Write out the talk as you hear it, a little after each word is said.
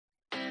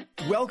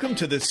Welcome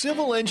to the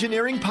Civil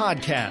Engineering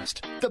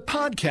Podcast, the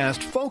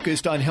podcast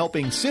focused on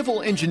helping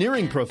civil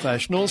engineering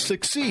professionals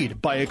succeed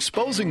by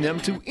exposing them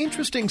to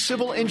interesting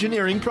civil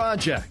engineering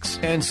projects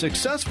and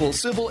successful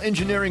civil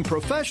engineering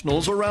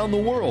professionals around the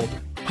world.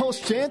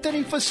 Hosts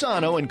Anthony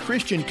Fasano and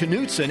Christian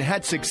Knutson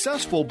had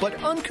successful but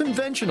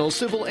unconventional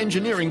civil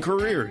engineering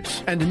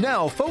careers, and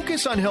now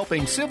focus on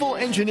helping civil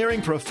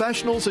engineering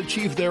professionals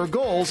achieve their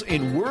goals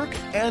in work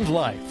and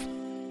life.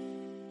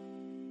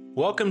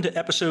 Welcome to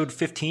episode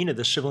 15 of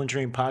the Civil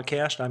Engineering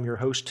Podcast. I'm your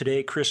host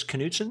today, Chris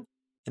Knutson,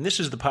 and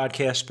this is the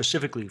podcast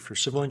specifically for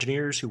civil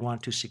engineers who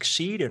want to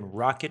succeed and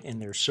rock it in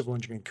their civil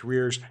engineering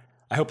careers.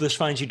 I hope this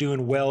finds you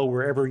doing well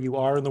wherever you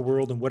are in the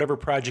world and whatever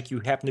project you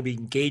happen to be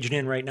engaged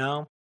in right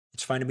now.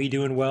 It's finding me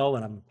doing well,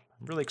 and I'm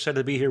really excited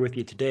to be here with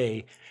you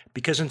today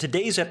because in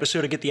today's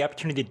episode, I get the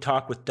opportunity to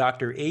talk with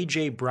Dr.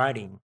 A.J.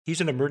 Briding.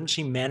 He's an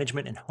emergency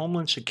management and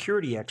homeland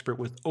security expert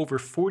with over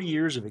 40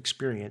 years of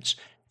experience,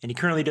 and he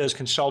currently does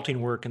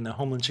consulting work in the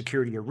homeland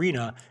security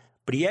arena,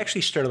 but he actually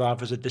started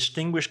off as a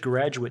distinguished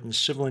graduate in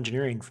civil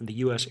engineering from the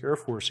U.S. Air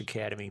Force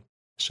Academy.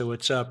 So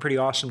it's pretty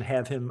awesome to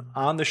have him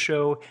on the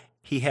show.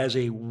 He has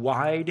a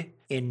wide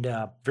and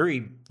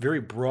very,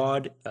 very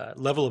broad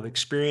level of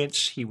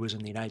experience. He was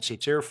in the United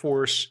States Air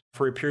Force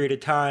for a period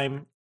of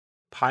time,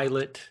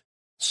 pilot,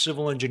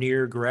 civil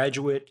engineer,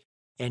 graduate,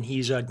 and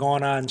he's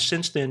gone on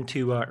since then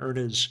to earn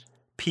his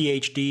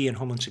PhD in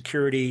Homeland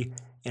Security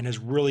and has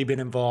really been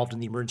involved in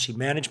the emergency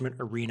management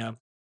arena.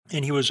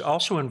 And he was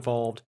also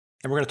involved,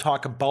 and we're going to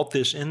talk about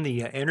this in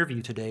the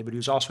interview today, but he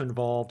was also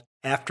involved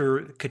after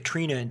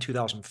Katrina in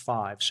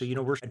 2005. So,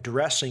 we're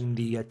addressing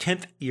the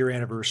 10th year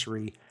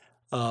anniversary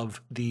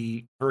of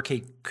the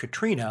Hurricane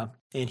Katrina,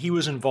 and he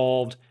was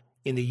involved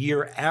in the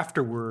year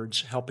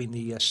afterwards, helping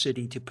the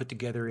city to put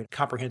together a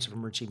comprehensive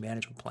emergency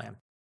management plan.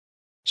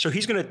 So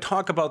he's going to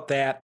talk about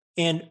that.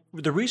 And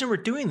the reason we're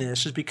doing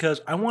this is because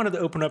I wanted to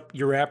open up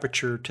your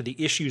aperture to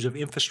the issues of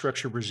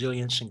infrastructure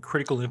resilience and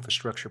critical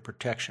infrastructure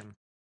protection.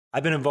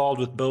 I've been involved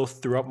with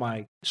both throughout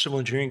my civil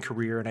engineering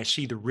career, and I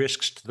see the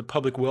risks to the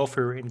public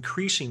welfare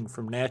increasing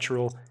from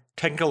natural,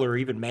 technical, or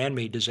even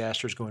man-made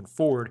disasters going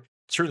forward.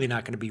 It's certainly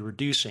not going to be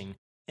reducing.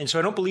 And so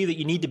I don't believe that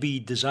you need to be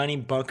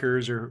designing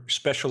bunkers or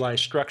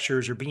specialized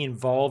structures or be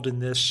involved in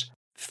this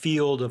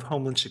field of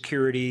homeland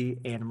security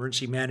and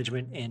emergency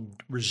management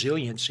and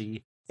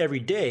resiliency every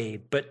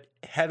day, but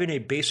having a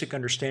basic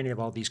understanding of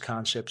all these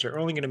concepts are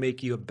only going to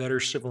make you a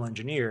better civil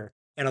engineer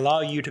and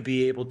allow you to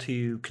be able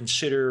to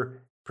consider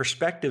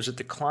perspectives that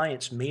the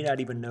clients may not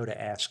even know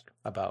to ask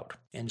about.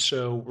 And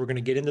so we're going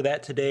to get into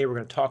that today. We're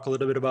going to talk a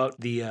little bit about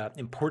the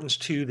importance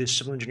to the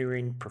civil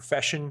engineering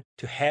profession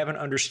to have an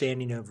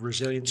understanding of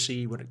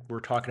resiliency when we're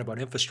talking about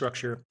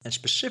infrastructure, and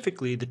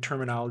specifically the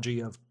terminology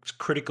of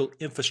critical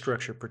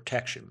infrastructure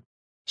protection.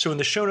 So in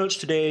the show notes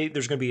today,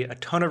 there's going to be a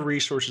ton of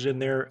resources in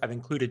there. I've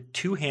included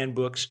 2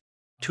 handbooks,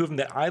 2 of them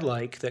that I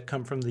like that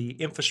come from the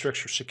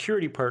Infrastructure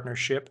Security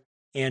Partnership,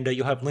 and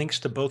you'll have links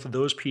to both of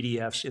those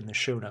PDFs in the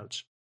show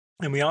notes.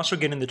 And we also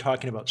get into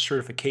talking about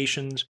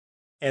certifications.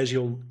 As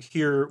you'll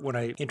hear when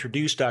I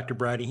introduce Dr.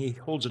 Briding, he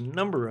holds a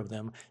number of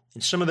them,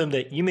 and some of them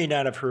that you may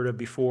not have heard of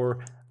before.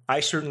 I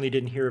certainly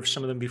didn't hear of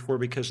some of them before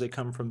because they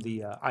come from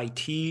the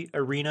IT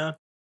arena.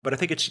 But I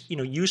think it's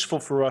useful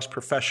for us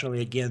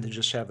professionally, again, to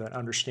just have that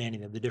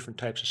understanding of the different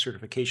types of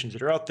certifications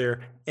that are out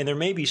there. And there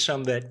may be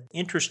some that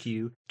interest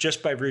you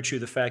just by virtue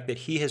of the fact that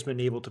he has been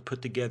able to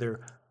put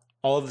together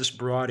all of this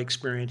broad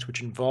experience,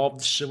 which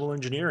involved civil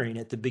engineering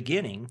at the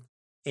beginning,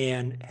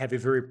 and have a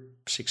very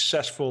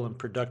successful and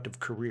productive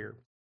career.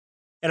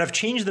 And I've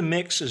changed the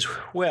mix as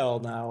well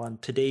now on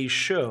today's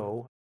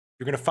show.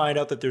 You're going to find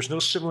out that there's no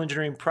civil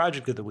engineering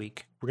project of the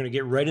week. We're going to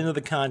get right into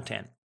the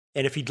content.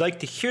 And if you'd like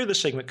to hear the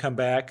segment come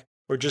back,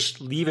 or just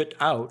leave it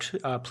out,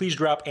 please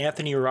drop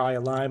Anthony or I a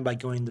line by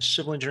going to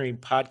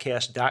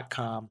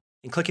civilengineeringpodcast.com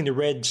and clicking the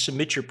red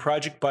Submit Your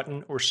Project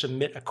button or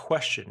Submit a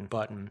Question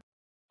button.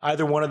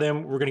 Either one of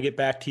them, we're going to get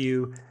back to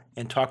you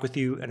and talk with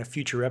you in a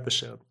future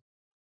episode.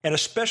 And a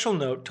special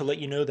note to let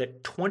you know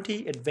that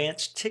 20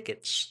 advanced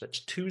tickets, that's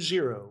 20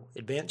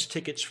 advanced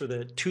tickets for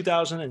the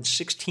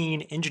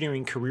 2016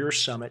 Engineering Career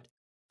Summit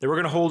that we're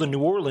going to hold in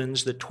New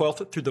Orleans the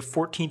 12th through the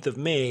 14th of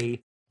May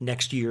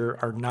next year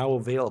are now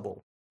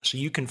available. So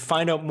you can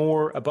find out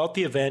more about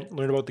the event,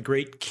 learn about the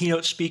great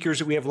keynote speakers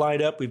that we have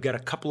lined up. We've got a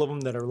couple of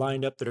them that are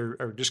lined up that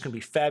are just going to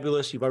be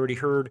fabulous. You've already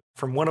heard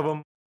from one of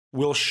them,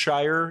 Will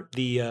Shire,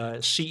 the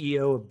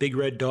CEO of Big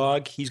Red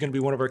Dog. He's going to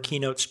be one of our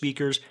keynote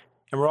speakers.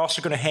 And we're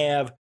also going to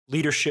have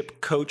leadership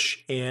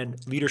coach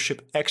and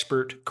leadership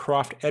expert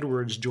Croft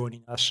Edwards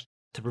joining us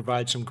to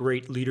provide some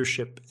great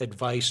leadership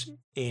advice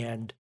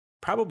and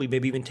probably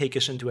maybe even take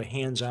us into a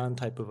hands-on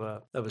type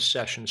of a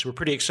session. So we're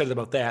pretty excited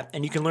about that.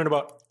 And you can learn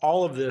about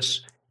all of this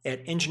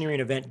at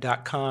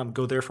engineeringevent.com.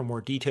 Go there for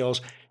more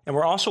details. And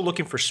we're also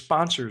looking for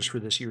sponsors for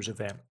this year's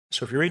event.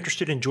 So if you're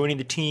interested in joining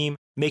the team,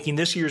 making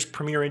this year's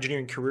Premier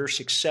Engineering Career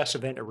Success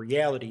event a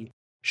reality,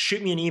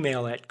 shoot me an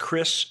email at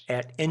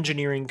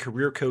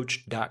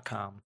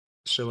chris@engineeringcareercoach.com.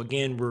 So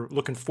again, we're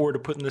looking forward to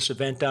putting this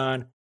event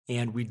on,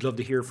 and we'd love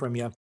to hear from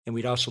you. and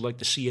we'd also like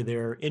to see you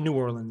there in New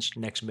Orleans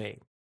next May.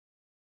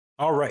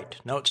 All right,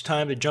 now it's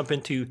time to jump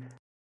into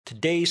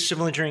today's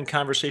Civil Engineering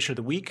Conversation of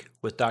the Week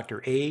with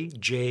Dr.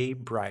 A.J.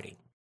 Briding.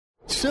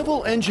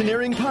 Civil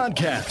Engineering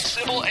Podcast.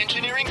 Civil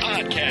Engineering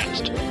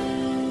Podcast.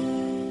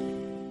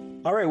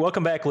 All right,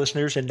 welcome back,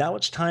 listeners. And now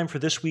it's time for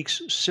this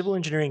week's Civil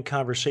Engineering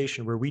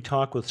Conversation, where we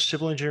talk with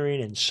civil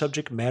engineering and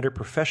subject matter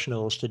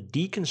professionals to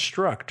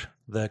deconstruct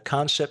the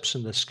concepts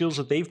and the skills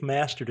that they've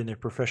mastered in their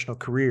professional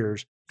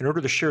careers in order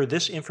to share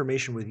this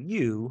information with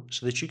you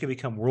so that you can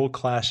become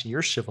world-class in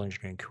your civil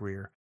engineering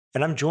career.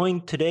 And I'm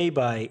joined today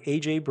by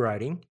A.J.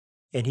 Briding,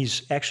 and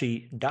he's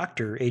actually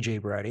Dr. A.J.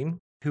 Briding,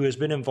 who has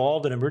been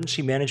involved in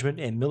emergency management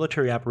and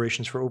military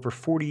operations for over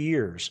 40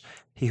 years.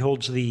 He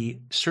holds the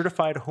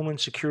Certified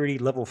Homeland Security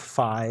Level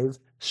 5,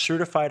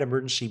 Certified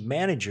Emergency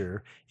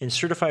Manager, and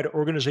Certified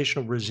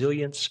Organizational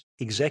Resilience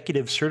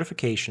Executive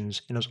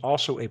certifications, and is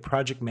also a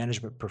project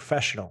management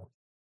professional.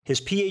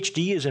 His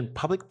PhD is in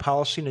Public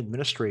Policy and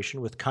Administration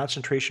with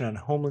concentration on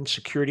Homeland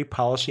Security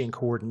Policy and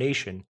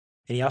Coordination,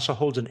 and he also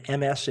holds an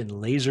MS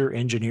in Laser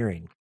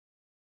Engineering.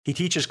 He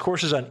teaches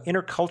courses on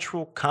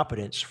intercultural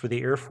competence for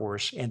the Air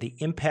Force and the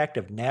impact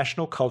of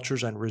national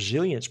cultures on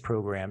resilience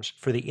programs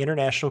for the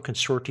International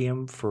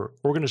Consortium for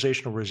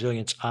Organizational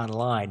Resilience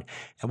online.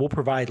 And we'll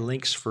provide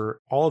links for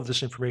all of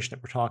this information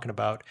that we're talking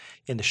about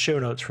in the show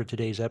notes for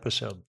today's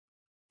episode.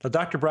 Now,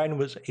 Dr. Briding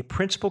was a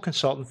principal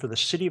consultant for the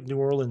City of New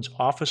Orleans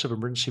Office of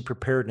Emergency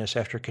Preparedness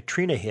after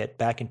Katrina hit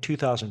back in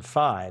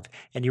 2005,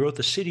 and he wrote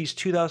the city's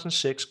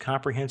 2006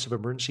 Comprehensive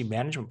Emergency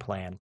Management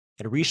Plan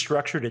and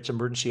restructured its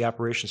emergency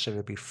operations center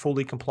to be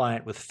fully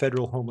compliant with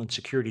federal homeland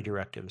security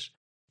directives.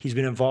 He's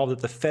been involved at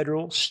the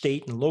federal,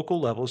 state, and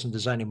local levels in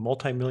designing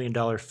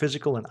multi-million-dollar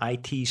physical and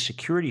IT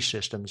security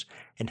systems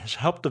and has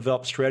helped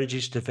develop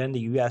strategies to defend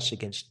the U.S.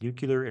 against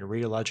nuclear and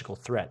radiological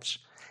threats.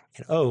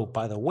 And oh,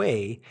 by the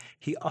way,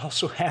 he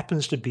also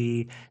happens to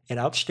be an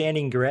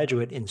outstanding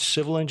graduate in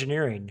civil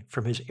engineering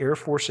from his Air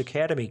Force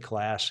Academy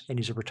class, and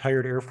he's a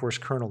retired Air Force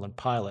colonel and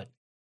pilot.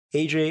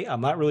 AJ,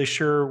 I'm not really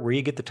sure where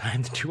you get the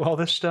time to do all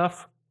this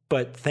stuff,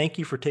 but thank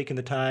you for taking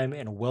the time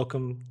and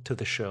welcome to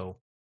the show.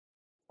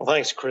 Well,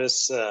 thanks,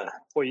 Chris.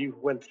 You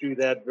went through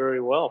that very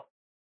well.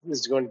 This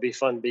is going to be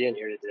fun being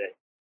here today.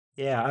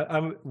 Yeah,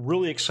 I'm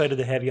really excited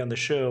to have you on the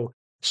show.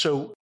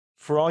 So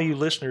for all you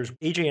listeners,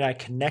 AJ and I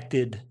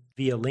connected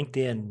via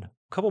LinkedIn a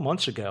couple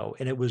months ago,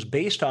 and it was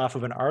based off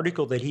of an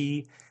article that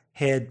he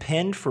had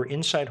penned for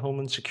Inside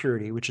Homeland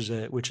Security, which is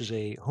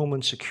a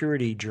Homeland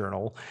Security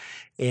journal,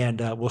 and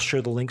we'll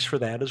share the links for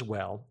that as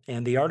well.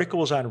 And the article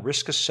was on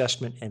risk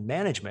assessment and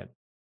management.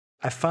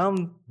 I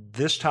found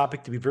this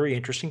topic to be very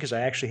interesting because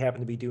I actually happen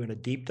to be doing a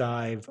deep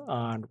dive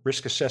on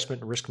risk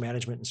assessment and risk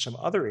management in some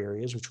other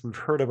areas, which we've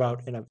heard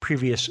about in a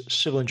previous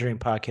Civil Engineering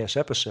Podcast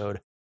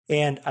episode.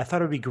 And I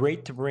thought it would be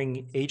great to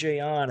bring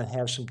AJ on and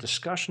have some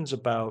discussions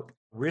about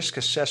risk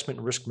assessment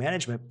and risk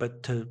management,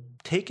 but to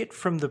take it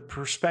from the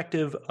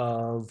perspective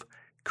of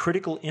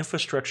critical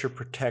infrastructure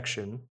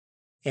protection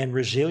and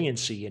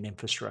resiliency in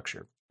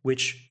infrastructure,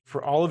 which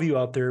for all of you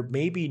out there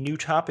may be new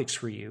topics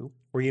for you,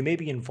 or you may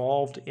be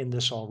involved in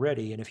this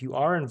already. And if you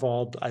are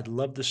involved, I'd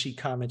love to see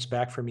comments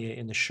back from you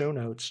in the show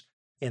notes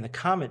in the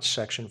comments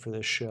section for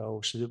this show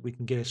so that we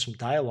can get some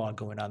dialogue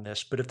going on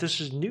this. But if this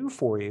is new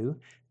for you,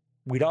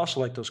 we'd also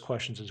like those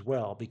questions as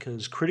well,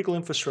 because critical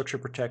infrastructure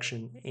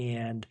protection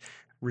and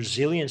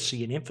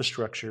resiliency in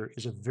infrastructure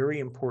is a very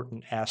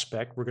important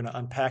aspect. We're going to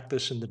unpack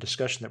this in the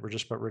discussion that we're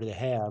just about ready to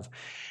have.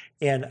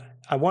 And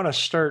I want to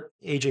start,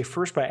 AJ,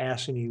 first by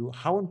asking you,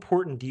 how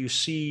important do you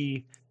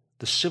see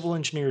the civil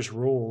engineer's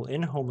role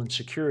in Homeland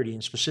Security,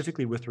 and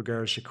specifically with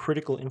regards to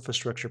critical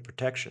infrastructure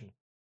protection?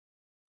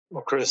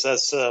 Well, Chris,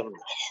 that's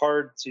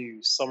hard to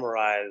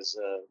summarize.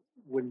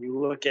 When you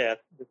look at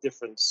the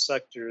different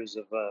sectors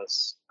of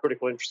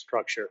critical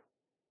infrastructure,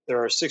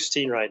 there are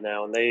 16 right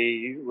now, and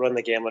they run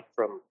the gamut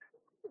from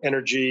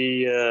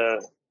energy,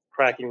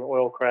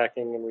 oil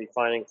cracking and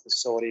refining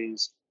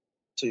facilities,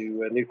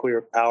 to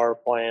nuclear power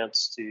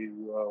plants, to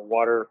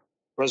water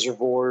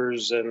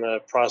reservoirs and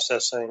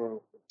processing,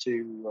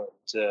 to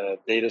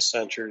data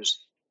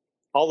centers.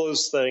 All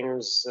those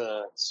things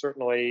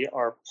certainly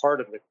are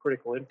part of the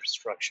critical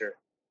infrastructure.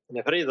 And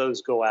if any of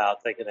those go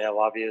out, they can have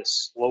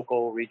obvious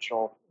local,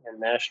 regional, and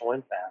national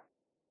impact.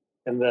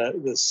 And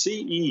the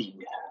CE,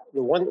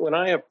 when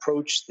I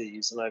approach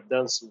these, and I've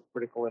done some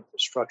critical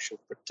infrastructure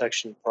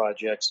protection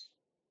projects,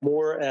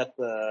 more at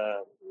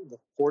the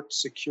port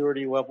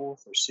security level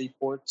for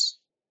seaports,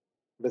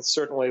 but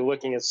certainly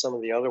looking at some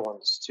of the other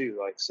ones too.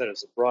 Like I said,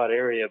 it's a broad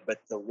area,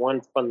 but the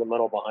one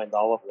fundamental behind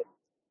all of them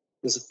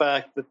is the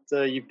fact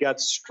that you've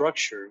got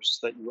structures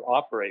that you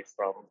operate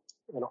from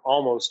in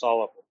almost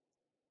all of them.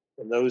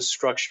 And those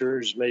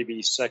structures may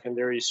be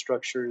secondary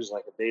structures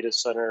like a data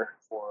center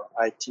for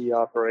IT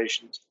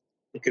operations.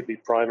 It could be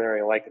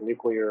primary like a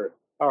nuclear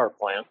power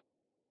plant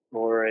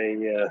or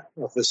a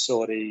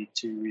facility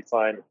to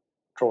refine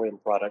petroleum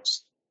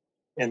products.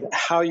 And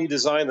how you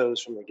design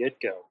those from the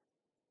get-go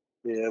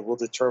will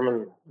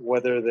determine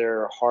whether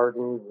they're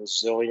hardened,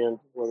 resilient,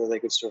 whether they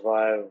could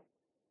survive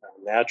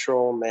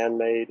natural,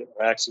 man-made,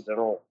 or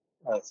accidental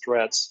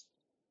threats.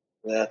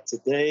 That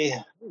today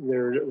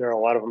there are a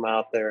lot of them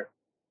out there,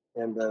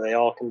 and they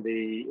all can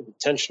be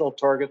intentional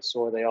targets,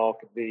 or they all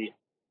could be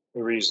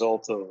the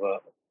result of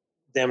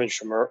damage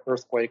from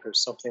earthquake or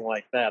something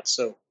like that.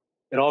 So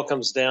it all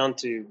comes down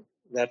to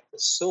that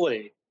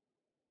facility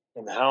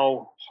and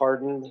how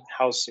hardened,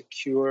 how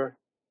secure,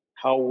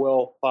 how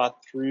well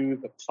thought through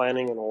the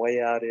planning and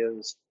layout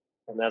is.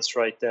 And that's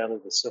right down to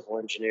the civil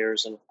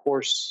engineers and, of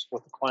course,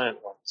 what the client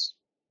wants.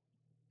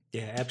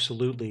 Yeah,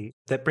 absolutely.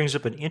 That brings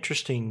up an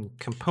interesting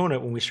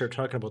component when we start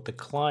talking about the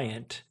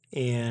client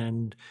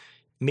and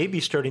maybe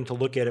starting to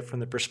look at it from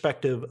the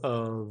perspective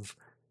of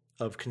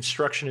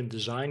construction and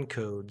design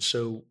code.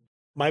 So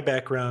my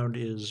background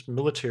is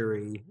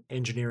military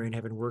engineering,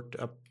 having worked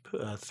up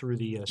through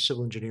the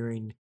civil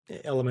engineering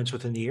elements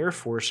within the Air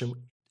Force. And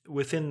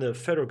within the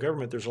federal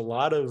government, there's a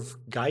lot of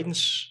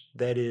guidance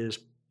that is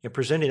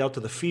presented out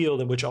to the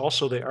field, in which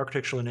also the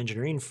architectural and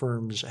engineering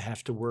firms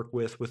have to work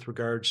with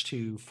regards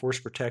to force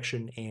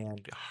protection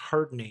and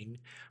hardening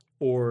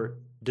or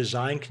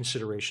design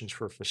considerations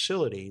for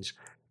facilities.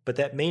 But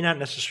that may not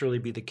necessarily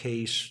be the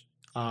case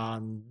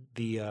on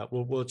the,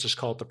 well, let's just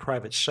call it the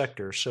private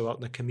sector. So out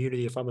in the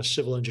community, if I'm a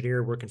civil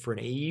engineer working for an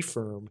AE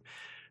firm,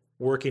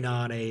 working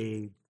on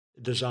a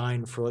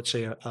design for, let's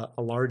say,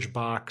 a large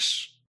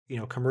box,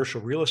 commercial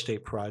real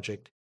estate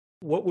project,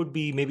 what would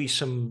be maybe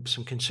some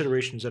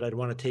considerations that I'd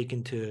want to take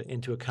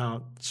into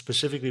account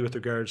specifically with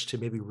regards to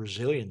maybe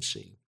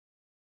resiliency?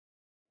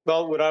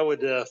 Well, what I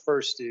would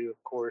first do,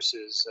 of course,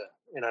 is,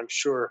 and I'm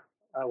sure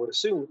I would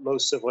assume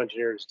most civil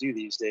engineers do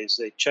these days,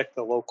 they check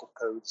the local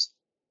codes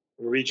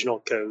and regional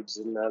codes,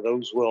 and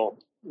those will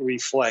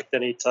reflect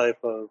any type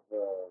of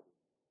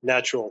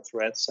natural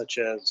threats such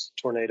as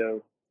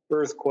tornado,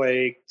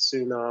 earthquake,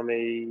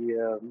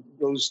 tsunami,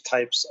 those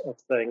types of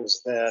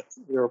things. That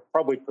there are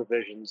probably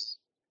provisions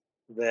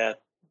that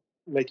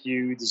make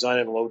you design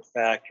in load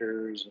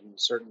factors and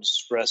certain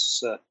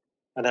stress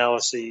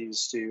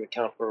analyses to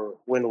account for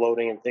wind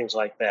loading and things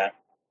like that.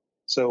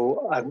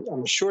 So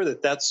I'm sure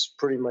that that's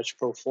pretty much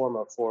pro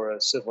forma for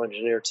a civil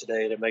engineer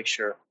today to make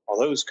sure all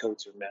those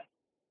codes are met.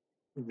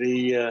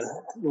 The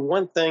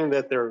one thing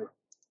that there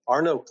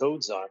are no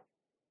codes on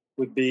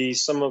would be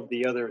some of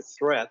the other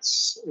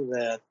threats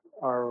that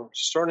are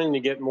starting to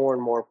get more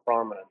and more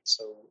prominent.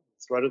 So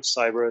the threat of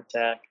cyber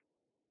attack,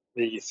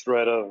 the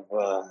threat of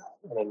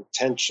an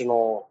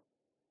intentional,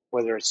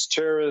 whether it's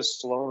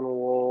terrorist, lone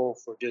wolf,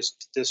 or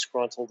just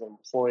disgruntled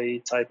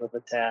employee type of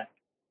attack.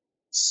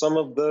 Some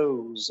of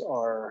those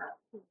are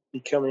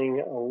becoming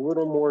a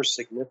little more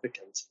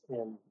significant.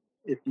 And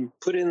if you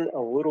put in a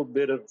little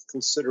bit of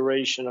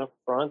consideration up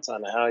front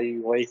on how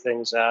you lay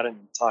things out and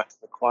talk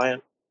to the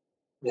client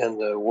and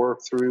work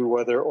through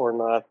whether or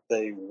not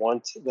they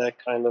want that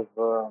kind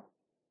of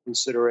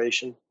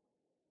consideration,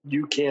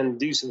 you can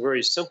do some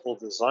very simple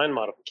design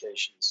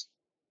modifications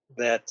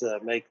that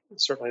make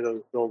certainly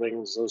those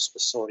buildings, those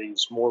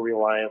facilities more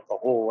reliant, the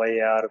whole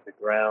layout of the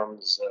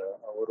grounds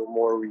a little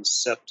more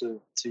receptive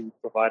to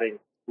providing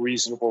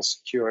reasonable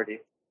security.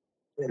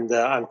 And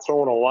I'm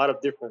throwing a lot of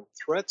different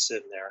threats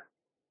in there.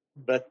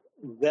 But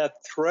that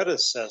threat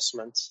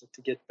assessment,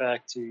 to get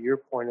back to your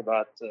point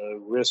about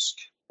risk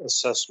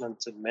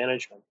assessment and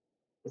management,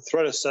 the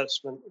threat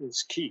assessment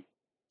is key.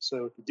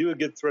 So if you do a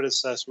good threat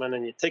assessment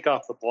and you take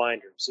off the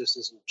blinders, this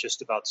isn't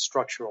just about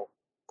structural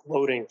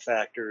loading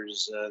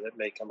factors that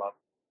may come up.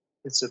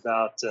 It's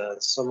about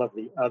some of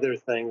the other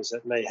things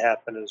that may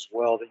happen as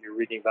well that you're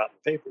reading about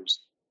in papers.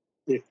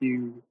 If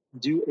you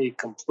do a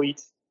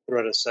complete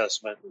threat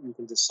assessment, you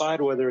can decide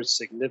whether it's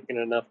significant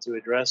enough to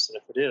address, and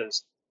if it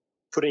is,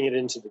 putting it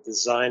into the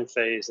design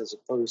phase as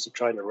opposed to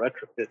trying to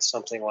retrofit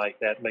something like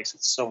that makes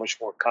it so much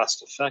more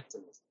cost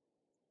effective.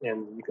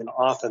 And you can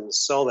often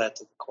sell that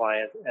to the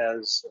client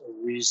as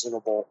a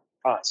reasonable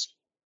cost.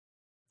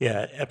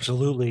 Yeah,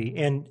 absolutely.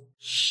 And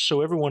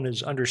so everyone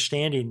is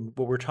understanding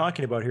what we're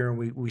talking about here,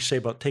 and we say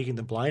about taking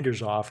the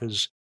blinders off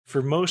is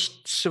for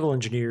most civil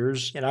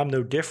engineers, and I'm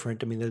no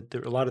different. I mean,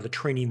 a lot of the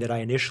training that I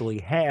initially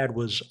had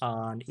was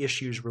on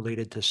issues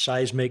related to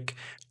seismic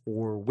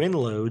or wind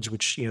loads,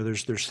 which,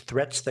 there's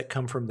threats that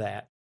come from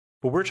that.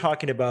 But we're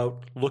talking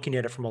about looking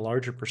at it from a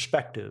larger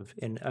perspective.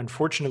 And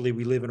unfortunately,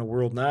 we live in a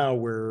world now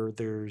where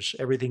there's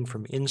everything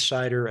from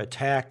insider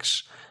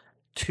attacks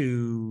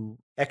to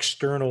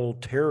external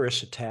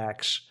terrorist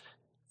attacks,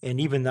 and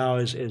even now,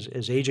 as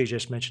AJ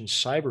just mentioned,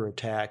 cyber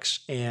attacks,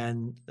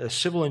 and a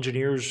civil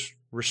engineer's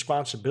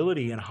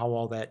responsibility and how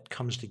all that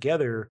comes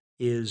together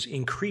is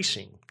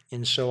increasing.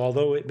 And so,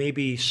 although it may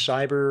be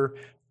cyber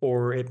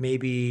or it may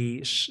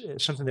be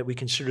something that we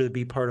consider to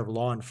be part of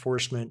law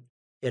enforcement,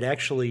 it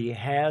actually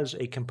has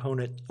a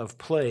component of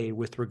play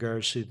with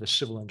regards to the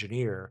civil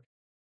engineer.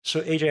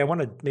 So AJ, I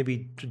want to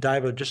maybe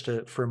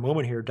for a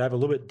moment here, dive a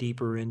little bit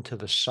deeper into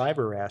the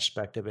cyber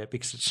aspect of it,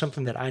 because it's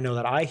something that I know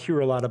that I hear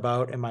a lot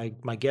about. And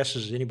my guess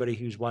is anybody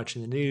who's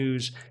watching the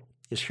news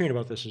is hearing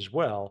about this as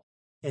well.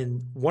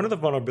 And one of the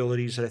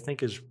vulnerabilities that I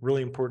think is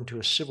really important to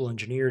a civil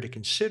engineer to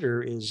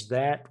consider is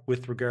that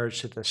with regards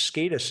to the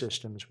SCADA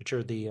systems, which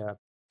are the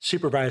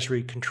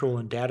supervisory control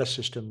and data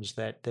systems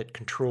that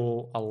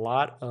control a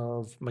lot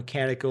of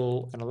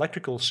mechanical and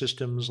electrical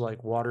systems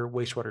like water,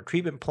 wastewater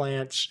treatment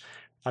plants.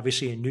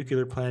 Obviously, in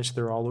nuclear plants,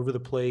 they're all over the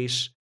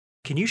place.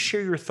 Can you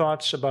share your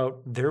thoughts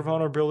about their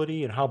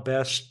vulnerability and how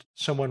best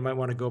someone might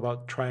want to go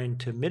about trying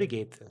to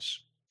mitigate this?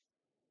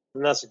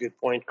 And that's a good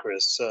point,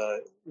 Chris.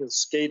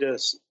 SCADA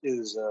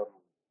is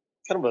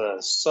kind of a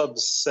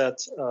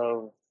subset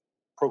of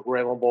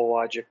programmable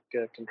logic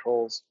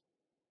controls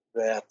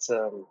that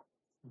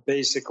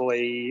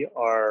basically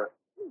are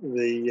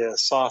the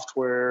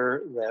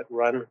software that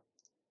run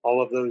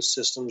all of those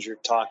systems you're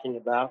talking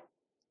about.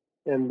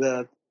 And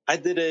I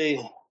did a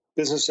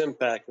business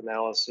impact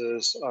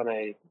analysis on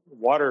a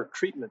water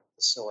treatment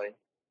facility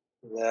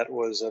that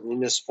was a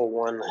municipal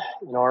one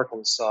in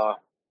Arkansas,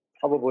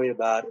 probably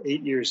about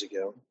 8 years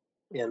ago.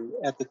 And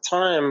at the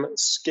time,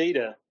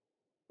 SCADA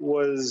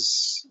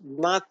was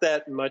not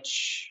that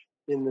much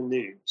in the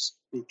news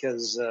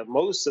because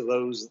most of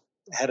those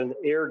had an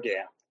air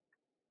gap.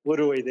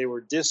 Literally, they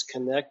were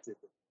disconnected.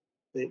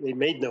 They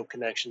made no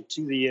connection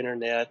to the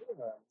internet,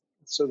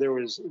 so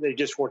they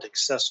just weren't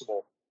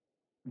accessible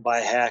by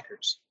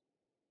hackers.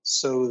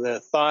 So the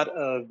thought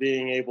of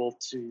being able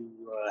to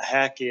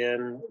hack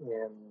in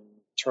and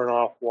turn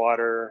off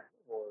water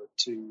or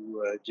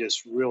to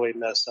just really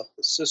mess up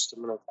the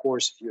system, and of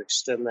course, if you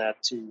extend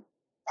that to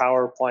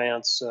power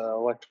plants,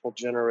 electrical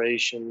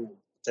generation,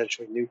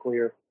 potentially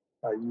nuclear,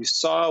 you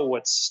saw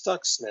what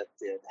Stuxnet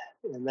did,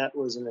 and that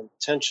was an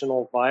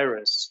intentional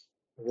virus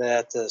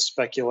that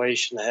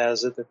speculation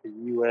has it that the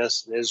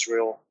U.S. and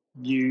Israel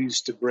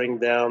used to bring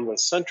down the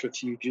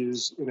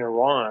centrifuges in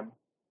Iran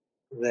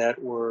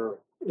that were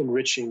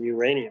enriching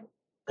uranium.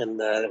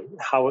 And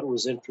how it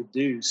was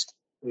introduced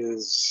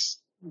is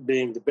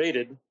being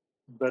debated.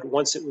 But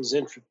once it was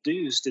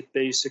introduced, it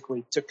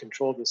basically took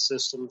control of the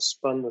system,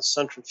 spun the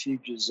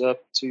centrifuges up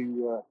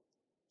to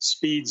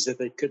speeds that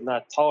they could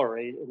not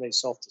tolerate, and they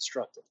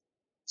self-destructed.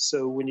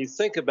 So when you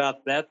think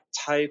about that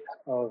type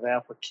of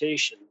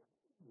application,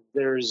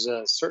 there's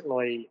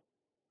certainly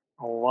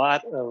a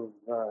lot of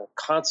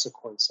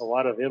consequence, a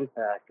lot of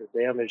impact or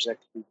damage that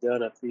can be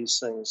done if these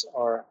things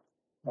are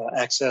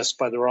accessed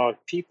by the wrong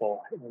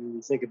people. And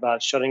you think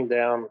about shutting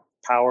down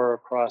power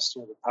across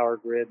the power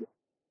grid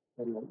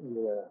and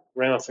the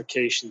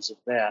ramifications of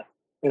that.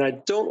 And I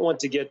don't want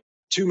to get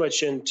too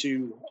much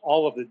into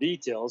all of the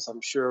details.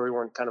 I'm sure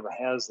everyone kind of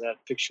has that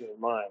picture in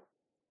mind.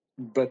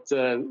 But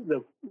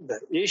the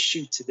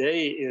issue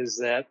today is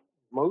that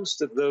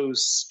most of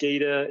those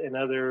SCADA and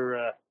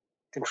other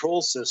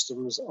control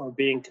systems are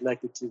being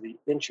connected to the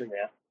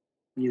internet,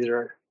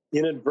 either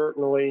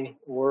inadvertently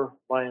or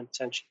by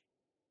intention.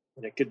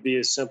 And it could be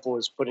as simple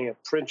as putting a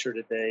printer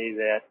today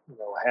that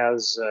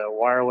has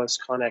wireless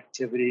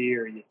connectivity,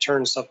 or you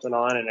turn something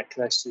on and it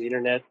connects to the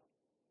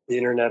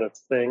Internet of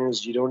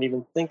Things. You don't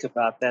even think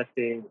about that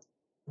being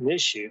an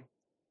issue,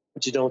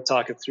 but you don't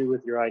talk it through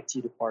with your IT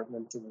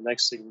department. And the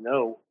next thing you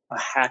know, a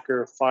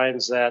hacker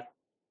finds that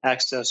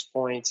access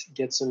point,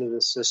 gets into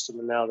the system,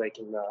 and now they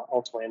can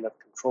ultimately end up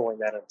controlling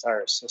that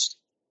entire system.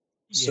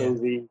 Yeah.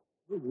 So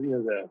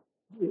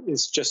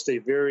it's just a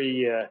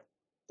very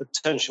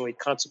potentially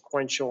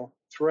consequential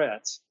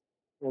threat,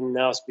 and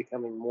now it's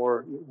becoming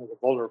more. The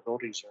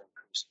vulnerabilities are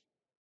increasing.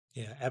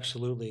 Yeah,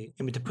 absolutely.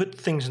 I mean, to put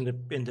things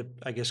into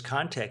I guess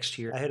context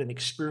here, I had an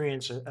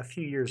experience a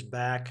few years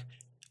back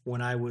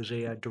when I was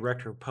a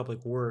director of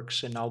public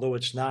works, and although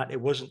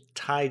it wasn't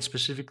tied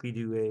specifically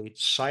to a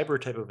cyber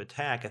type of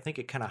attack, I think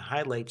it kind of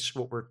highlights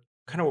what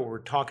we're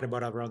talking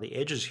about around the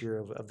edges here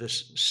of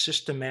this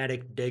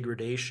systematic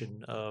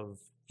degradation of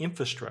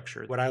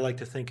infrastructure. What I like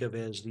to think of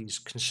as these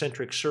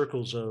concentric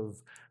circles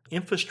of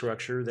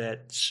infrastructure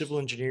that civil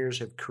engineers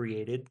have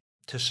created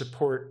to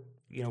support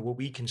what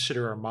we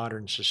consider our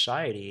modern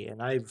society.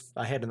 And I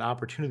had an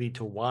opportunity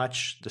to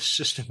watch the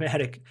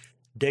systematic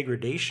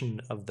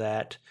degradation of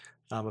that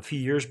a few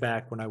years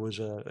back when I was,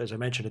 as I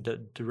mentioned, a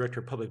director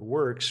of public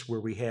works,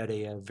 where we had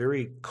a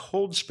very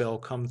cold spell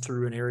come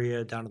through an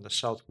area down in the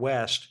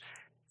Southwest,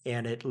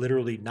 and it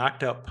literally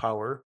knocked out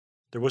power.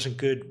 There wasn't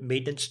good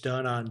maintenance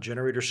done on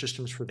generator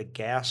systems for the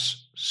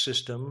gas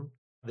system.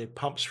 The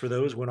pumps for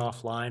those went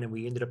offline, and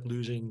we ended up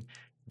losing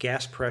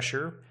gas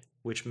pressure,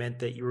 which meant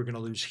that you were going to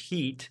lose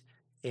heat.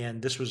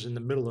 And this was in the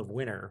middle of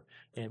winter,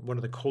 and one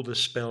of the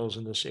coldest spells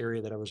in this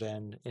area that I was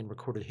in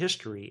recorded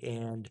history.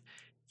 And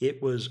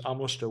it was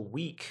almost a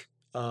week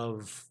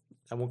of,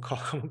 I won't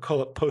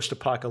call it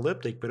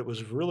post-apocalyptic, but it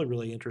was really,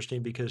 really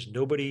interesting because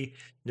nobody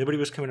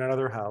was coming out of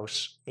their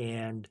house,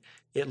 and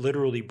it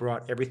literally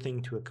brought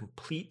everything to a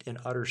complete and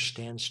utter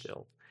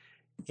standstill.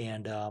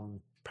 And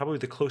probably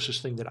the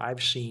closest thing that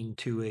I've seen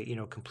to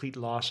a complete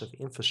loss of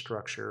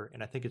infrastructure.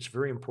 And I think it's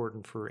very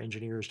important for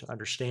engineers to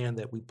understand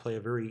that we play a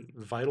very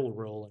vital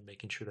role in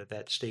making sure that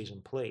that stays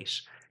in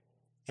place.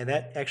 And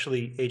that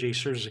actually, AJ,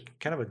 serves as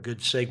kind of a good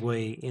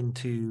segue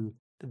into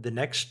the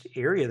next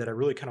area that I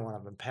really kind of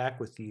want to unpack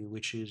with you,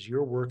 which is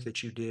your work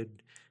that you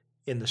did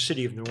in the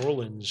city of New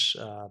Orleans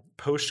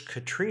post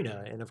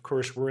Katrina, and of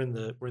course we're in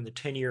the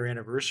 10-year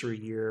anniversary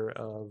year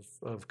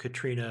of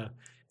Katrina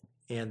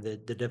and the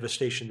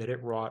devastation that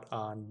it wrought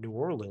on New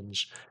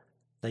Orleans.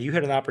 Now, you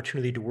had an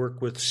opportunity to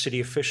work with city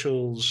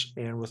officials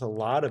and with a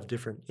lot of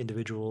different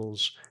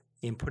individuals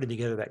in putting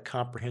together that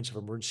comprehensive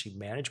emergency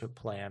management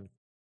plan.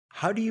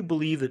 How do you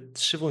believe that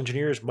civil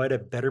engineers might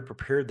have better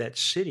prepared that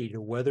city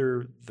to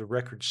weather the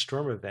record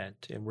storm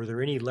event? And were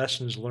there any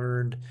lessons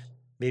learned,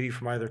 maybe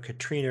from either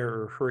Katrina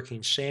or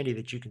Hurricane Sandy,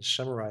 that you can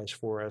summarize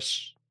for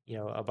us,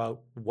 about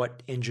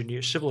what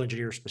civil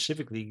engineers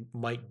specifically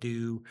might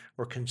do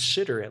or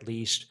consider at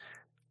least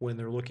when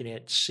they're looking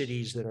at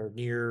cities that are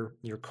near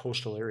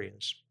coastal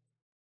areas?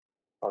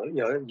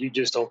 You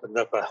just opened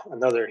up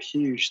another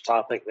huge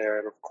topic there.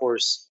 And of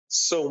course,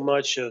 so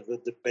much of the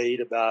debate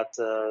about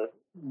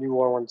New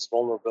Orleans'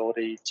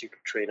 vulnerability to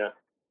Katrina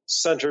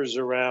centers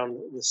around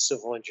the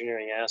civil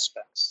engineering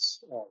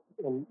aspects.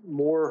 And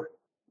more,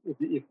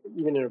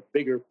 even in a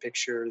bigger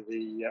picture,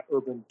 the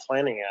urban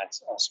planning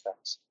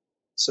aspects.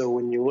 So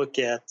when you look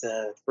at,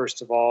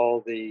 first of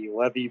all, the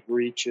levee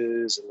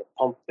breaches and the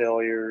pump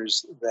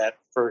failures that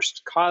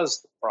first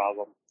caused the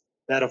problem,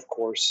 that, of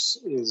course,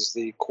 is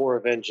the Corps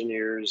of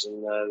Engineers,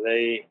 and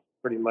they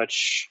pretty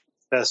much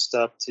fessed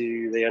up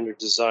to, they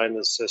under-designed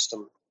the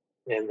system,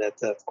 and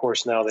that, of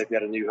course, now they've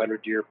got a new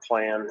 100-year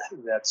plan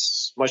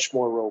that's much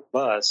more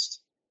robust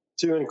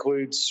to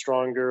include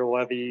stronger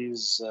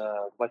levees,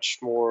 much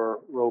more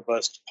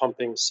robust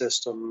pumping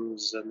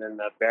systems, and then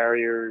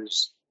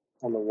barriers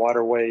on the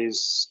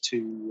waterways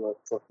to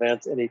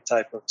prevent any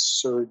type of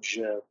surge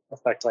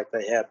effect like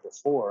they had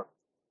before.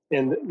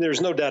 And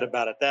there's no doubt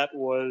about it. That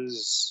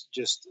was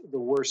just the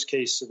worst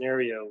case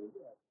scenario.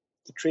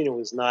 Katrina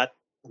was not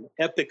an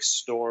epic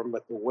storm,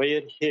 but the way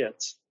it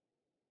hit,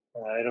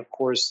 and of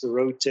course the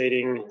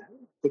rotating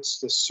puts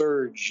the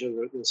surge,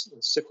 the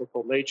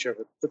cyclical nature of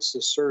it, puts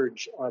the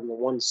surge on the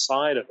one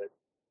side of it,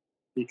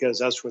 because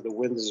that's where the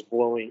wind is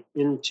blowing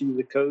into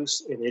the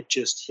coast, and it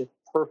just hit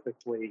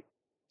perfectly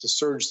to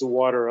surge the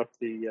water up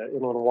the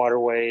inland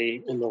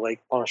waterway in the Lake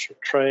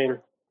Pontchartrain,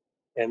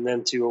 and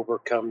then to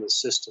overcome the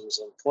systems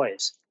in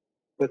place.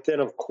 But then,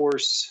 of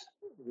course,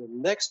 the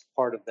next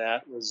part of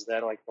that was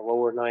that, like the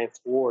lower Ninth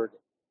Ward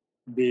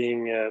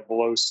being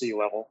below sea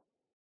level,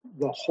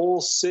 the whole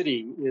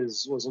city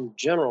was in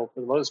general,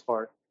 for the most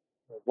part,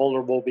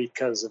 vulnerable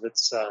because of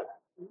its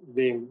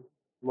being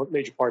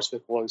major parts of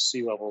it below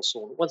sea level.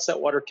 So once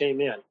that water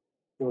came in,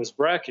 it was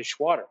brackish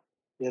water.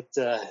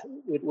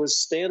 It was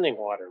standing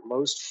water.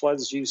 Most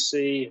floods you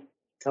see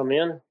come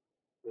in,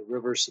 the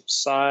river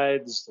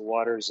subsides, the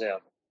water's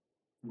out.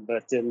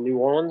 But in New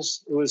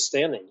Orleans, it was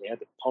standing. You had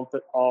to pump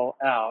it all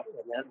out,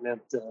 and that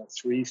meant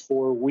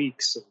 3-4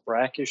 weeks of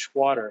brackish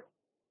water,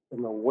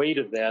 and the weight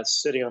of that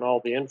sitting on all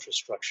the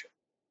infrastructure,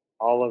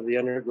 all of the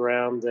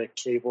underground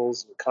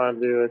cables and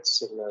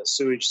conduits and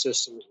sewage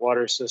systems,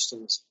 water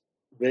systems.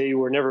 They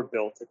were never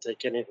built to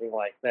take anything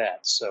like that.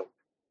 So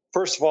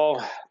first of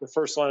all, the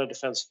first line of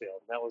defense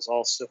failed. That was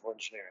all civil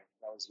engineering.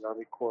 That was the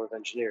Army Corps of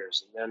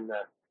Engineers. And then,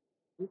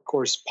 of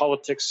course,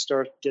 politics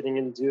start getting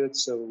into it.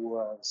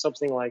 So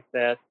something like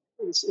that,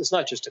 it's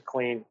not just a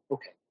clean,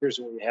 okay, here's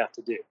what we have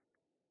to do.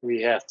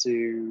 We have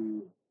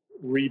to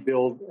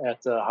rebuild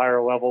at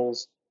higher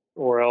levels,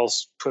 or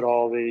else put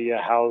all the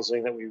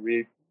housing that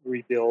we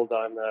rebuild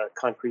on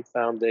concrete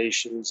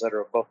foundations that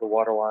are above the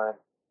water line.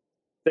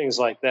 Things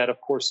like that. Of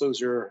course,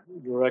 those are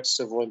direct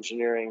civil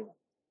engineering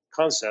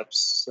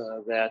concepts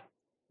that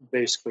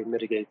basically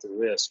mitigate the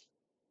risk.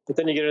 But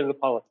then you get into the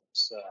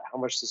politics. How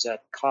much does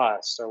that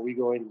cost? Are we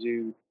going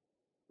to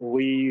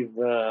leave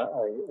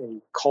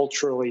a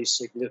culturally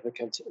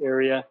significant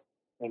area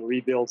and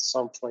rebuild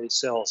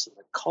someplace else? And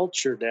the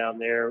culture down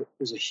there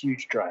is a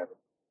huge driver,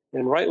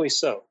 and rightly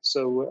so.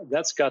 So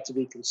that's got to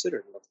be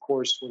considered. And of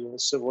course, when the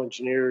civil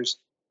engineers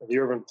and the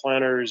urban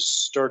planners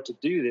start to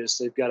do this,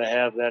 they've got to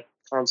have that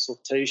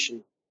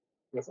consultation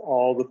with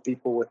all the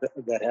people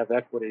that have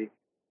equity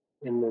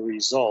in the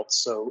results.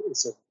 So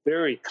it's a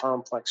very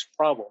complex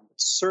problem.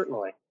 But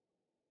certainly,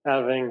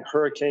 having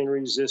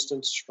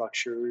hurricane-resistant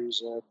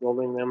structures,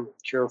 building them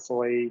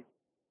carefully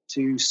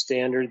to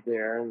standard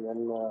there, and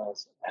then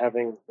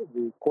having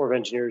the Corps of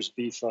Engineers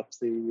beef up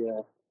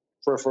the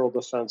peripheral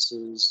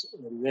defenses,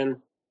 and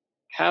then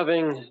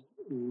having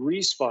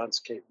response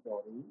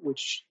capability,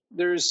 which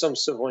there is some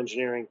civil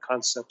engineering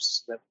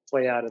concepts that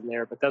play out in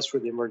there, but that's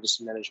where the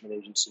emergency management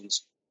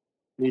agencies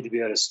need to be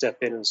able to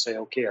step in and say,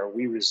 okay, are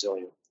we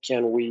resilient?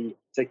 Can we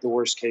take the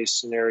worst case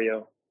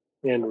scenario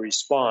and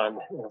respond?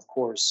 And of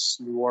course,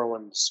 New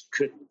Orleans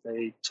couldn't.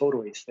 They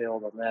totally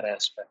failed on that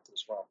aspect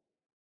as well.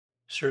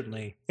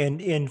 Certainly.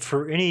 And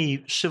for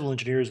any civil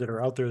engineers that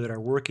are out there that are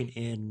working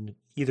in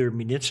either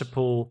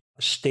municipal,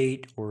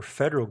 state, or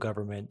federal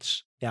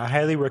governments, I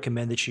highly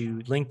recommend that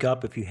you link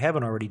up, if you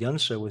haven't already done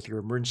so, with your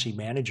emergency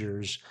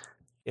managers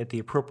at the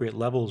appropriate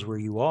levels where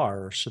you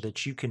are, so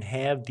that you can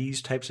have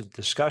these types of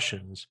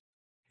discussions.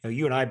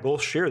 You and I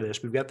both share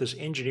this. We've got this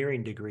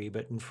engineering degree,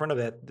 but in front of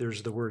that,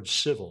 there's the word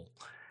civil.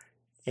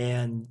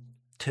 And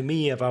to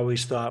me, I've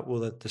always thought,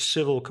 well, that the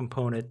civil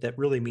component, that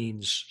really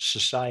means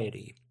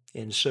society.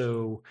 And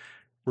so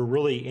we're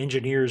really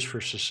engineers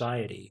for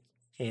society.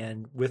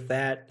 And with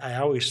that, I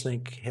always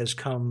think has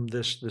come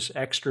this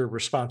extra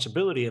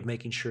responsibility of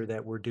making sure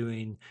that we're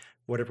doing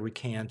whatever we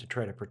can to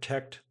try to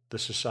protect the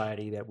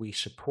society that we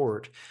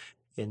support.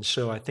 And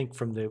so I think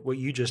from what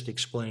you just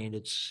explained,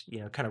 it's,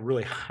 kind of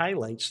really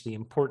highlights the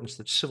importance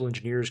that civil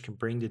engineers can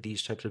bring to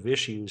these types of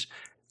issues.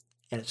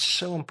 And it's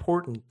so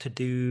important to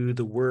do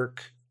the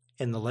work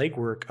and the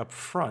legwork up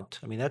front.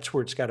 I mean, that's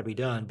where it's got to be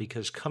done,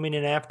 because coming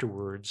in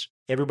afterwards,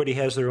 everybody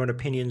has their own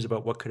opinions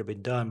about what could have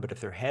been done. But if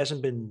there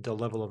hasn't been the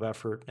level of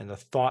effort and the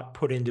thought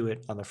put into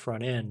it on the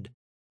front end,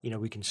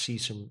 we can see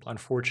some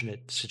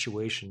unfortunate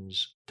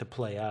situations to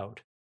play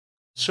out.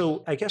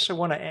 So I guess I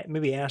want to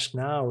maybe ask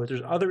now if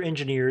there's other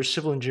engineers,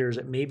 civil engineers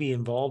that may be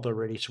involved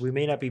already. So we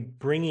may not be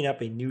bringing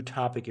up a new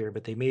topic here,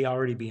 but they may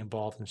already be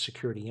involved in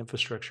security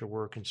infrastructure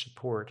work and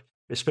support,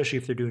 especially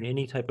if they're doing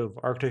any type of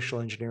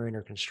architectural engineering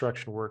or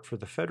construction work for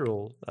the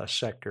federal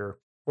sector,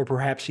 or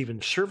perhaps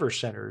even server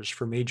centers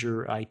for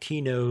major IT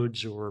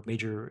nodes or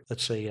major,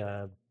 let's say,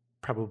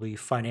 probably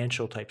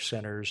financial type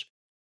centers.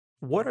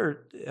 What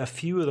are a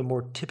few of the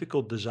more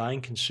typical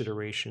design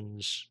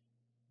considerations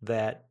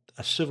that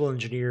a civil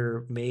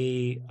engineer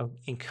may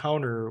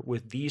encounter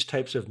with these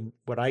types of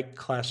what I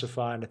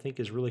classify and I think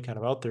is really kind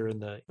of out there in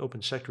the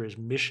open sector as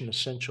mission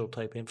essential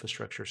type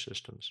infrastructure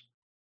systems?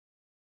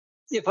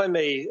 If I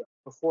may,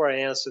 before I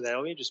answer that,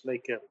 let me just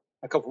make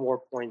a couple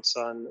more points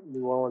on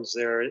New Orleans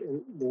there.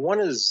 And the one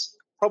is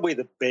probably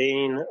the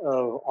bane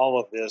of all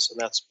of this, and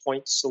that's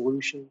point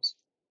solutions,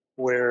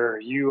 where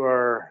you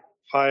are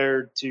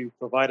hired to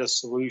provide a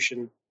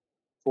solution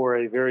for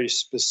a very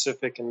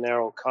specific and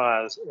narrow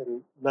cause,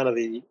 and none of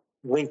the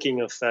linking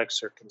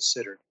effects are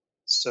considered.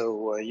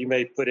 So you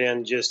may put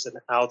in just an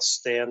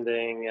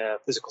outstanding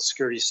physical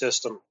security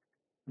system,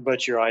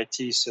 but your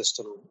IT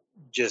system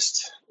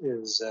just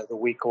is the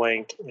weak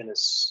link and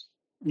is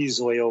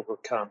easily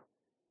overcome.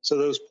 So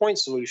those point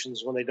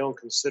solutions, when they don't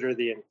consider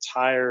the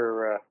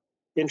entire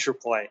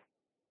interplay,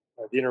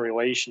 the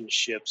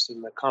interrelationships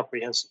and the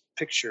comprehensive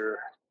picture,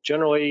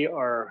 generally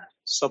are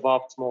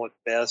suboptimal at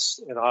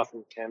best and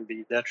often can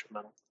be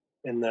detrimental.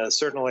 And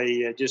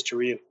certainly, just to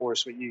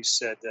reinforce what you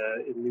said,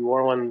 in New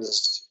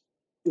Orleans,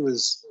 it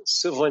was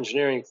civil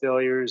engineering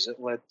failures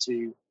that led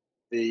to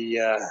the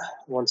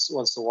once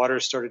the water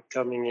started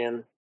coming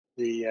in,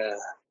 the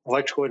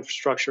electrical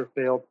infrastructure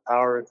failed,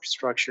 power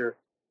infrastructure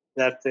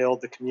that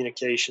failed, the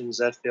communications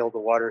that failed, the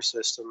water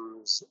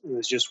systems. It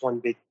was just one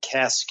big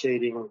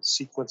cascading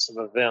sequence of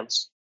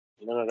events.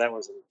 None of that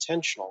was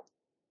intentional.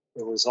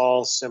 It was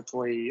all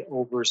simply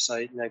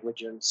oversight,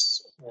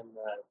 negligence, and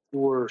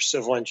poor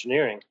civil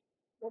engineering.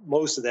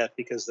 Most of that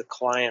because the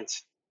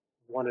client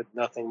wanted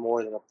nothing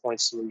more than a point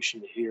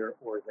solution here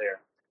or there.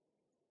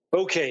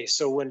 Okay,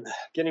 so when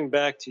getting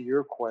back to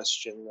your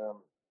question,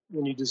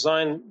 when you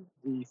design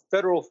the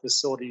federal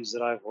facilities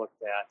that I've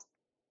looked at,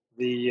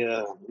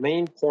 the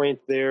main point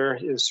there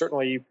is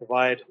certainly you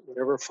provide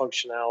whatever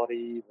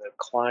functionality the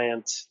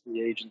client,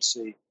 the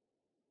agency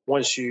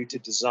wants you to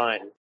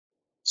design.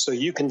 So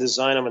you can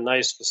design them a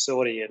nice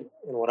facility. And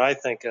what I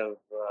think of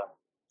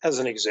as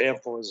an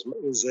example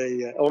is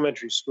a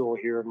elementary school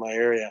here in my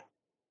area.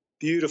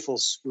 Beautiful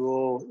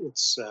school.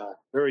 It's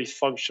very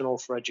functional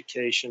for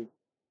education.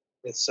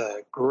 It's a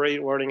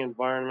great learning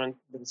environment,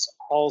 but it's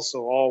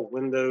also all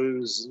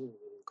windows and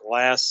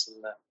glass,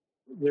 and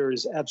there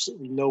is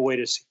absolutely no way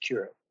to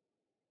secure it.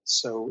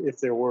 So if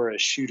there were a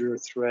shooter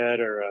threat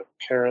or a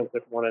parent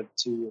that wanted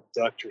to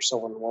abduct or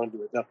someone wanted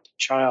to abduct a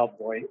child,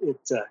 boy,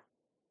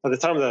 by the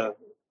time the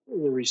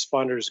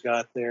responders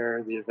got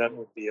there, the event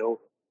would be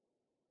over.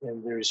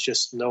 And there's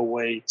just no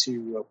way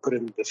to put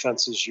in the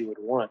defenses you would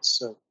want.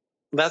 So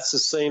that's the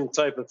same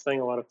type of thing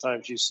a lot of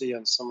times you see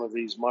on some of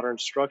these modern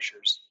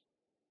structures,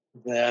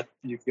 that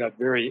you've got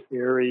very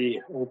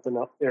airy, open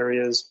up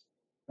areas.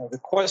 The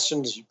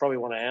questions you probably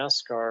want to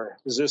ask are,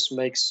 does this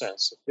make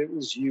sense? If it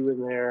was you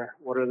in there,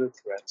 what are the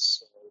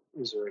threats?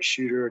 Is there a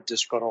shooter, a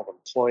disgruntled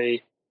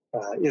employee?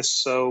 If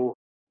so,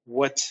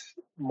 what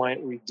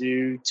might we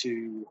do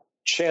to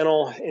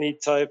channel any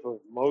type of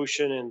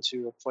motion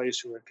into a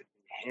place where it could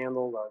be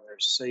handled? Are there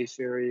safe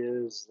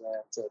areas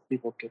that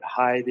people could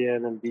hide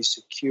in and be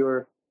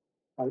secure?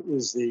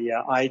 Is the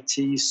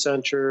IT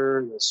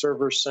center, the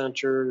server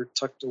center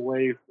tucked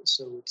away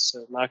so it's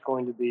not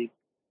going to be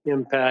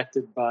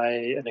impacted by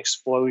an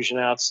explosion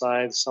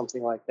outside,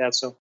 something like that?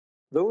 So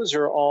those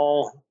are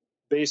all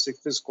basic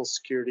physical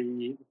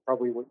security,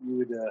 probably what you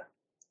would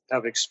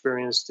have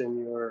experienced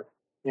in your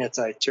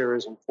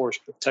anti-terrorism force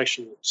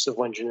protection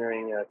civil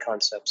engineering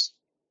concepts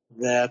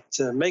that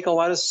make a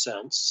lot of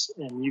sense,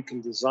 and you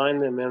can design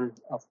them in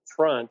up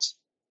front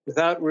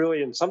without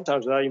really, and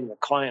sometimes without even the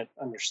client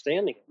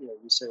understanding it.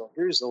 You say, well,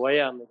 here's the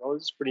layout, and they go, oh,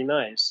 this is pretty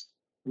nice.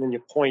 And then you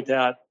point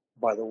out,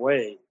 by the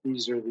way,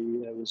 these are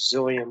the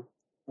resilient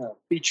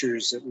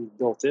features that we've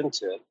built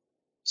into it.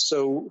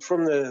 So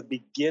from the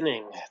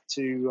beginning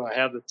to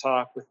have the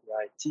talk with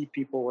the IT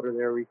people, what are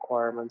their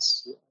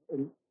requirements?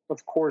 And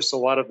of course, a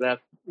lot of that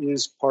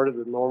is part of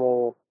the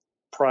normal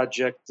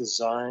project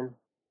design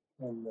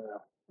and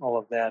all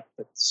of that,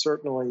 but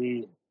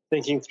certainly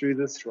thinking through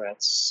the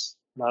threats,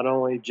 not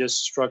only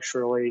just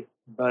structurally,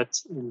 but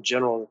in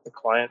general that the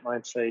client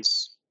might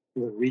face,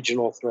 the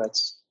regional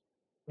threats,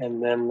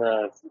 and then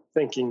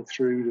thinking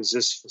through, does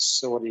this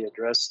facility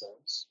address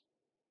those?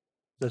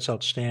 That's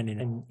outstanding.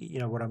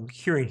 And, what I'm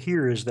hearing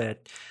here is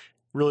that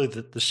really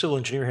the civil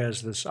engineer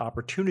has this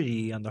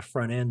opportunity on the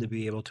front end to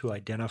be able to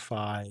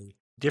identify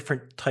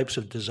different types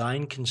of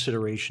design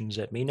considerations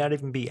that may not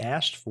even be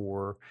asked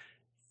for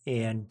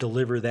and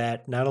deliver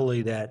that, not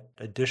only that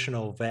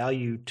additional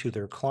value to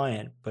their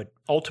client, but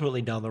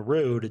ultimately down the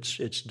road,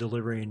 it's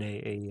delivering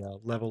a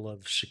level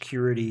of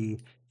security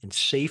and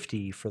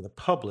safety for the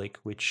public,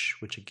 which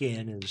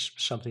again is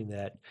something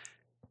that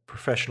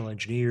professional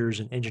engineers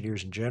and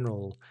engineers in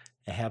general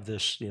have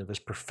this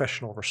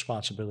professional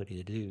responsibility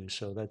to do.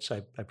 So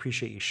I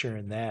appreciate you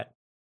sharing that.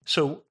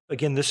 So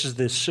again, this is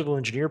the Civil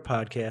Engineer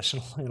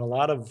Podcast, and a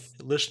lot of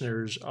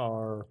listeners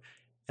are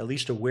at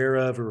least aware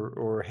of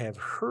or have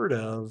heard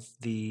of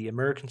the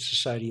American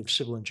Society of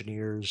Civil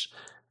Engineers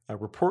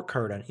report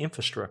card on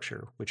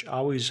infrastructure, which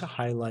always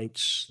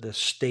highlights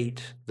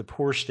the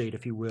poor state,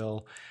 if you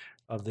will,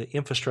 of the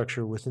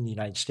infrastructure within the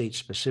United States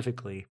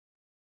specifically.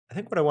 I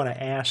think what I want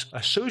to ask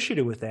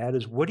associated with that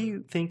is, what do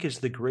you think is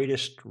the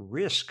greatest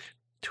risk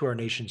to our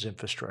nation's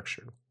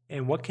infrastructure?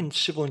 And what can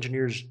civil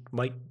engineers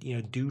might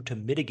do to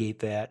mitigate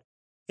that?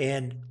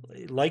 And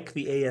like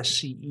the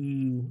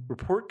ASCE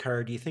report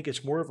card, do you think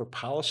it's more of a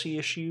policy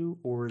issue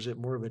or is it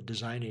more of a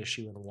design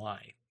issue, and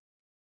why?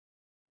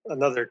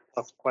 Another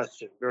tough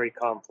question, very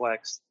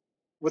complex.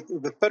 What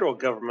the federal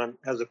government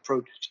has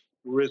approached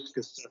risk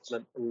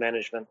assessment and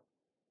management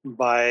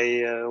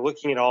by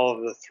looking at all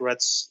of the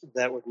threats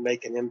that would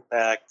make an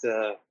impact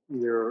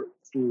either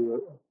through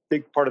a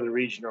big part of the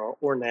region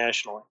or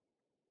nationally.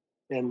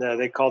 And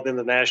they called them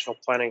the national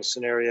planning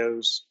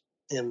scenarios.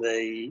 And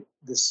they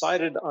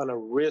decided on a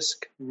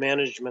risk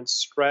management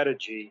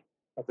strategy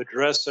of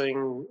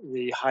addressing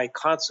the high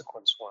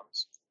consequence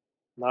ones,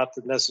 not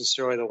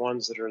necessarily the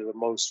ones that are the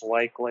most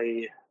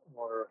likely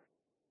or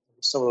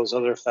some of those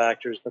other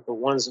factors, but the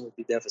ones that would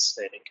be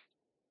devastating.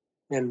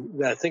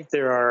 And I think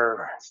there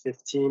are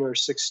 15 or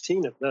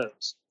 16 of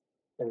those.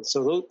 And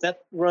so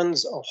that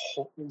runs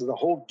the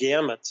whole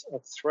gamut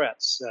of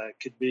threats. It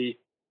could be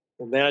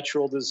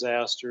natural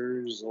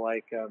disasters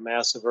like a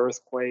massive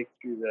earthquake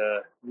through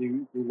the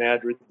New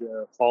Madrid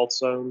fault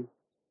zone,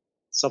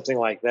 something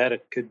like that.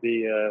 It could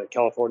be a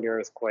California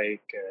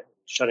earthquake,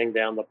 shutting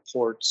down the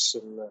ports,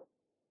 and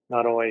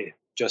not only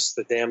just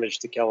the damage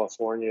to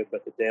California,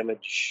 but the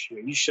damage,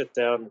 you shut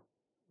down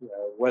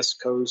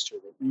West Coast or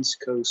the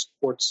East Coast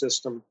port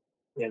system,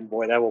 and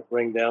boy, that will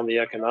bring down the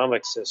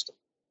economic system.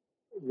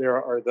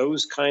 There are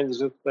those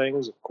kinds of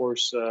things. Of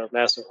course,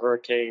 massive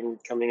hurricane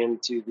coming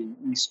into the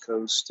East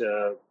Coast,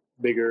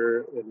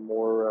 bigger and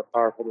more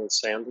powerful than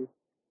Sandy.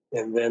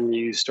 And then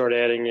you start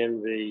adding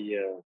in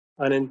the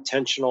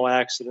unintentional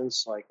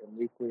accidents like a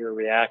nuclear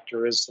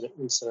reactor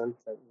incident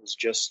that was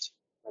just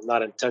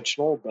not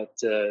intentional, but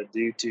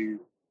due to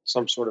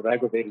some sort of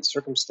aggravated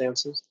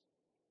circumstances.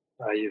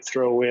 You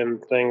throw in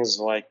things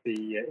like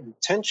the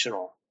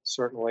intentional,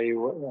 certainly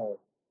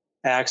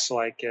acts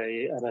like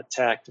an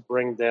attack to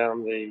bring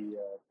down the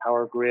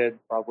power grid,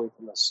 probably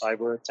from a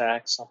cyber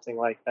attack, something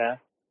like that,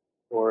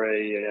 or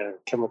a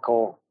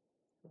chemical,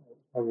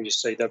 let me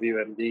just say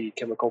WMD,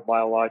 chemical,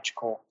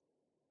 biological,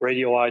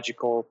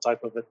 radiological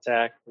type of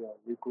attack,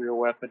 nuclear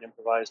weapon,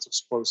 improvised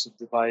explosive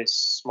device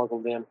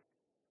smuggled in.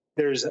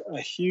 There's a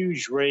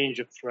huge range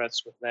of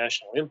threats with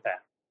national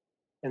impact.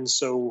 And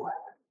so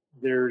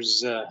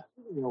there's,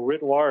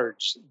 writ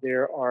large,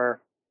 there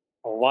are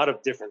a lot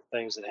of different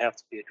things that have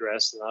to be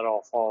addressed, and that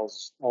all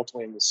falls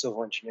ultimately into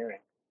civil engineering.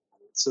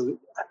 So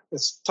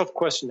it's a tough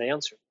question to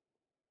answer.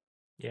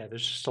 Yeah,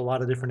 there's just a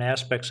lot of different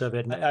aspects of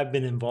it. And I've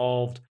been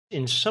involved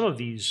in some of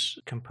these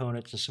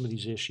components and some of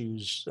these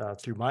issues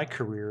through my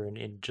career.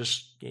 And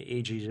just,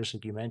 AG, just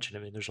like you mentioned,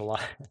 I mean, there's a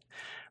lot.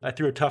 I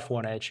threw a tough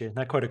one at you.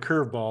 Not quite a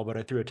curveball, but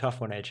I threw a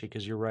tough one at you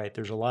because you're right.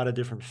 There's a lot of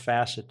different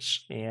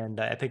facets. And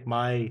I think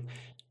my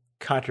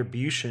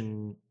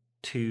contribution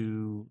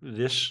to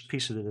this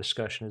piece of the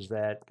discussion is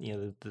that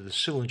the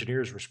civil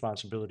engineer's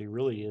responsibility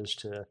really is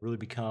to really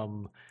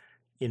become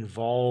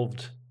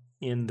involved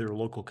in their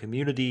local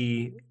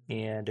community,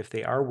 and if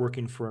they are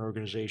working for an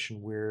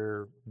organization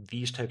where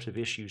these types of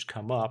issues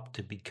come up,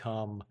 to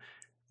become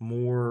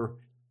more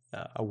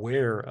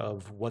aware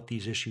of what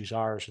these issues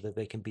are so that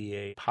they can be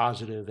a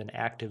positive and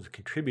active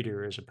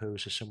contributor as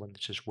opposed to someone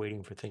that's just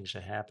waiting for things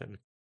to happen.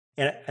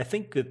 And I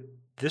think that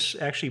this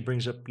actually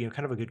brings up,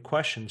 kind of a good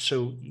question.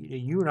 So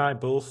you and I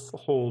both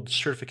hold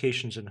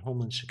certifications in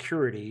Homeland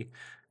Security.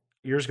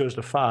 Yours goes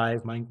to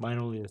 5, mine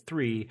only to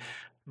 3.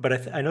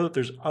 But I know that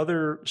there's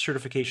other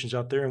certifications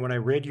out there. And when I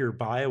read your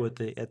bio at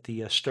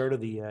the start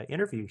of the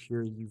interview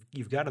here,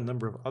 you've got a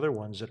number of other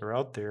ones that are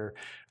out there.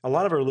 A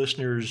lot of our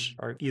listeners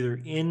are either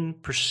in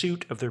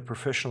pursuit of their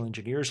professional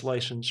engineer's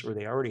license or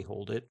they already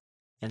hold it.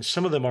 And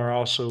some of them are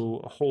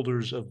also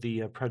holders of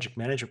the project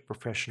management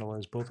professional,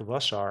 as both of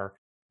us are.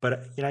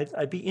 But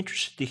I'd be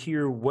interested to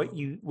hear what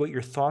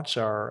your thoughts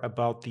are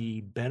about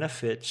the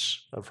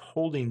benefits of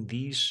holding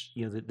these,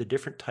 the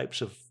different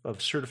types of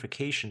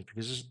certifications,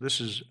 because this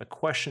is a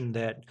question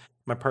that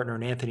my partner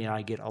and Anthony and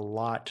I get a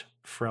lot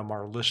from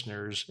our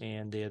listeners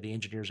and the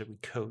engineers that we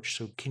coach.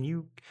 So can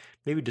you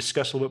maybe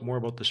discuss a little bit more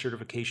about the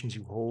certifications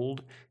you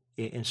hold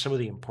and some of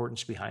the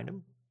importance behind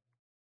them?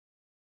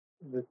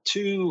 The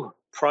two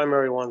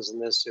primary ones in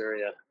this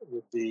area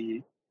would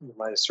be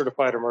my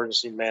certified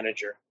emergency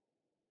manager.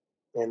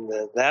 And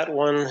that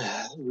one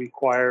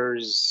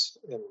requires,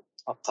 and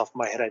off the top of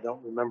my head, I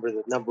don't remember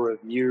the number of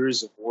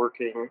years of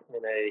working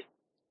in a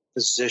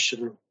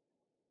position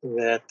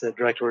that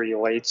directly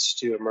relates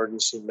to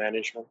emergency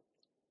management.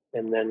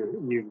 And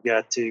then you've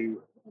got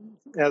to,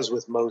 as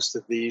with most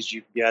of these,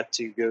 you've got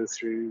to go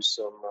through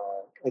some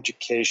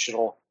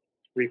educational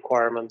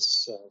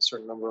requirements, a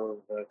certain number of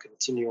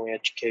continuing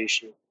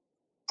education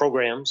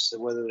programs,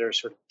 whether they're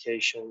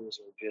certifications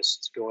or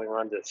just going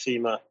on to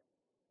FEMA,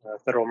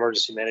 Federal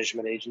Emergency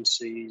Management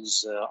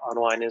Agency's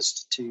online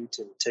institute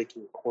and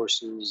taking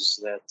courses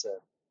that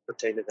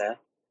pertain to that.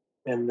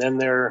 And then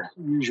there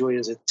usually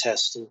is a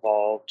test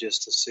involved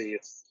just to see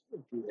if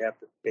you have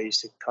the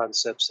basic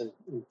concepts in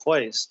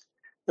place.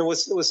 And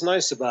what's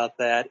nice about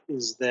that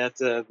is that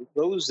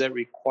those that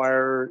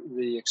require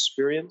the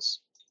experience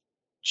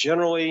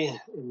generally,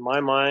 in my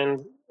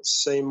mind,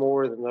 say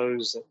more than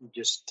those that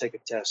just take a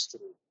test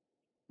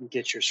and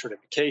get your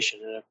certification.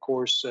 And of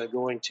course,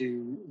 going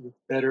to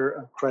better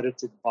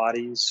accredited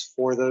bodies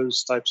for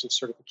those types of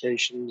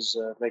certifications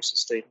makes a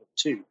statement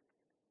too.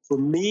 For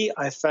me,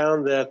 I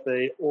found that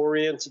they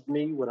oriented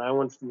me when I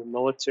went from the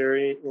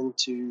military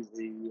into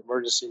the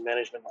emergency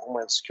management and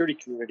homeland security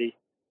community.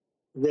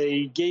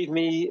 They gave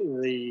me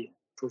the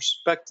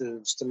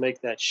perspectives to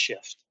make that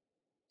shift.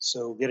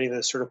 So getting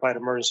the certified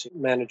emergency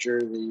manager,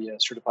 the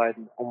certified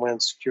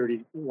homeland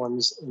security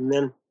ones, and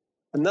then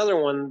another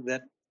one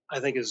that I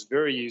think is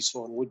very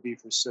useful and would be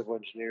for civil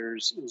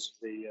engineers is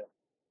the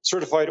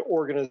certified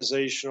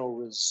organizational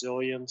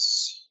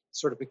resilience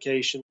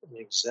certification, an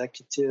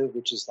executive,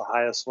 which is the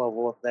highest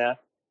level of that.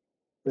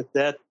 But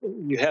that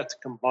you have to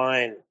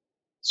combine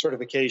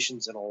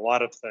certifications in a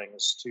lot of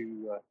things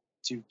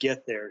to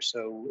get there.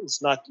 So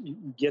it's not, you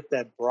get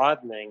that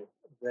broadening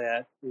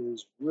that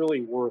is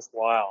really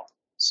worthwhile,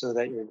 so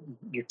that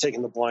you're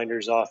taking the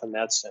blinders off in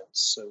that sense.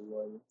 So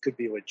it could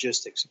be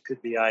logistics, it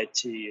could be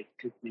IT, it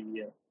could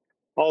be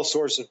all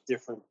sorts of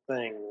different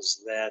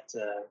things that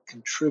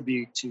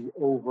contribute to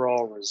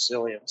overall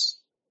resilience.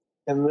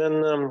 And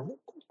then,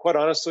 quite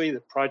honestly,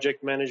 the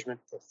project management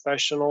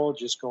professional,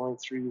 just going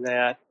through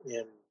that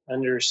and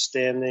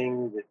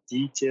understanding the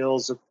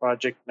details of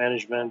project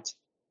management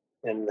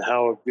and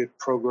how a good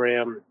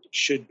program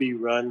should be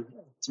run,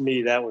 to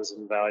me, that was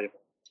invaluable.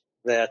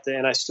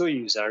 And I still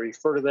use that. I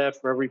refer to that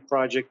for every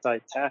project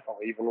I tackle,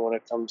 even when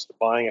it comes to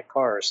buying a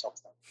car or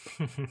something.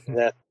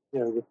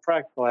 The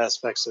practical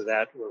aspects of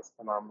that were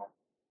phenomenal.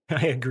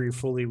 I agree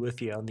fully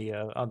with you on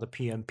the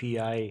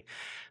PMP.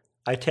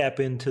 I tap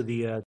into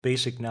the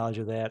basic knowledge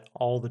of that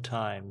all the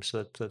time.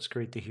 So that's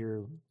great to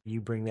hear you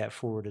bring that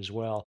forward as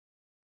well.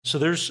 So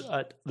there's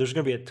going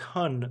to be a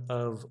ton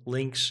of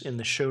links in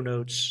the show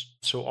notes.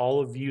 So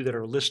all of you that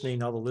are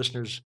listening, all the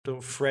listeners,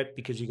 don't fret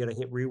because you got to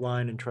hit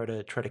rewind and try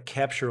to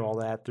capture all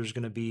that. There's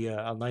going to be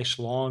a nice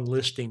long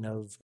listing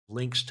of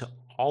links to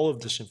all of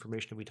this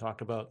information that we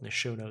talked about in the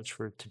show notes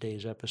for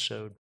today's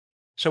episode.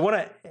 So I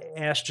want to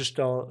ask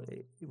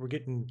we're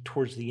getting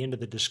towards the end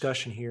of the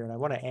discussion here, and I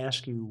want to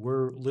ask you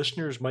where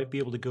listeners might be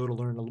able to go to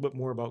learn a little bit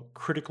more about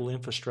critical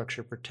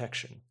infrastructure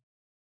protection.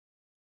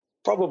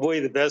 Probably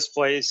the best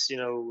place,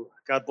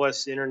 God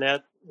bless the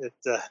internet.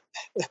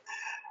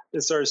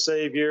 It's our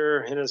savior,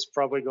 and it's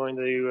probably going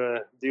to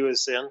do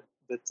us in.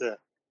 But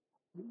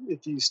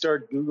if you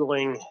start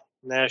Googling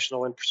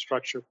national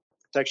infrastructure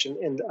protection,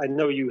 and I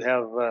know you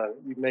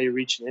may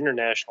reach an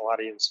international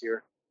audience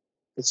here,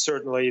 but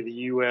certainly the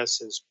U.S.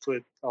 has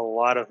put a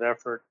lot of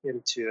effort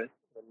into it.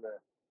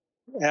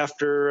 And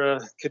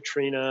after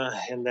Katrina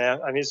and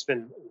that, it's been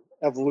an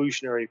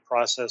evolutionary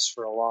process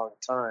for a long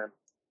time.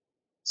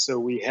 So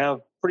we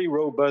have pretty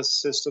robust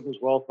systems,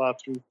 well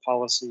thought through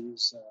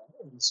policies.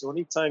 And so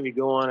anytime you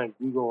go on and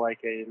Google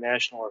like a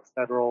national or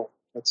federal,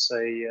 let's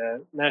say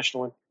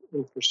national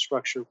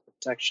infrastructure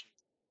protection,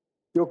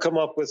 you'll come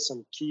up with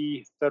some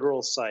key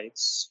federal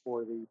sites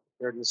for the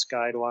preparedness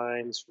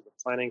guidelines, for the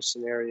planning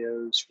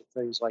scenarios, for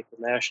things like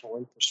the National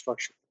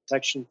Infrastructure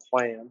Protection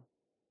Plan.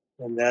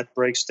 And that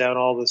breaks down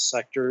all the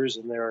sectors,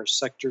 and there are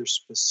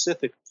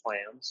sector-specific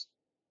plans.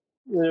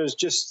 And there's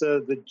just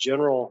the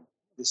general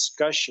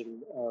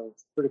discussion of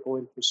critical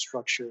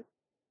infrastructure,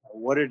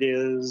 what it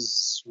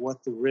is,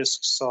 what the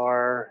risks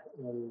are,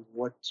 and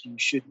what you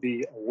should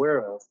be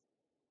aware of.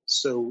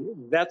 So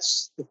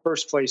that's the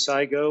first place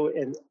I go.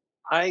 And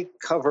I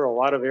cover a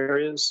lot of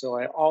areas, so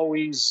I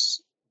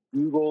always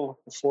Google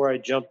before I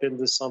jump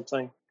into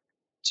something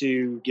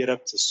to get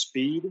up to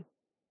speed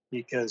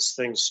because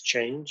things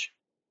change.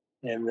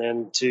 and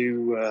then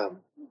to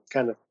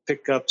kind of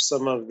pick up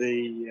some of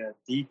the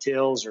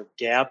details or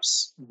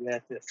gaps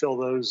that fill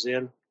those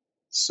in.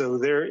 So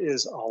there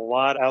is a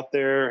lot out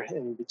there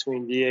in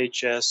between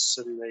DHS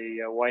and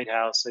the White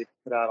House. They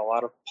put out a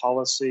lot of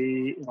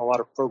policy and a lot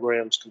of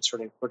programs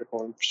concerning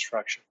critical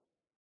infrastructure.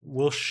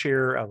 We'll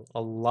share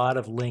a lot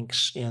of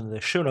links in the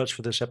show notes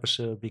for this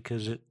episode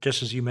because,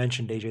 just as you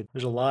mentioned, AJ,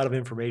 there's a lot of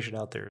information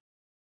out there.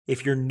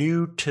 If you're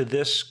new to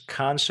this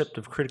concept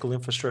of critical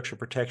infrastructure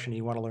protection and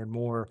you want to learn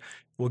more,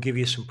 we'll give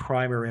you some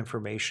primer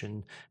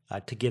information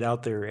to get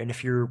out there. And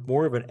if you're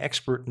more of an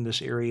expert in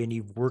this area and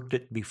you've worked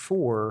it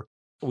before,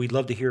 we'd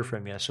love to hear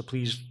from you. So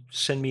please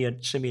send me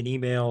an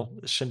email,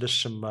 send us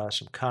some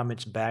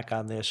comments back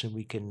on this, and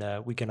we can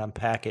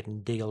unpack it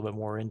and dig a little bit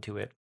more into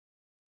it.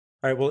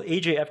 All right. Well,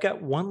 AJ, I've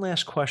got one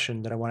last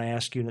question that I want to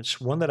ask you, and it's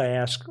one that I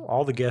ask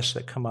all the guests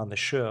that come on the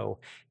show,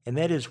 and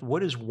that is,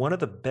 what is one of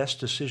the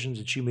best decisions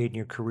that you made in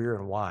your career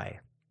and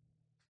why?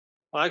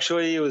 Well,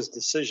 actually, it was a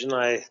decision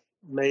I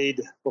made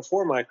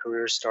before my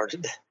career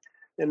started,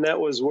 and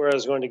that was where I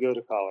was going to go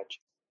to college.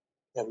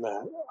 And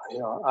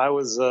I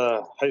was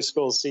a high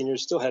school senior,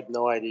 still had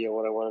no idea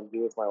what I wanted to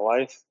do with my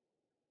life,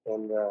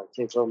 and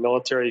came from a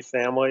military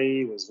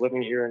family, was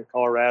living here in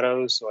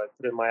Colorado, so I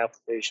put in my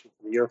application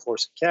for the Air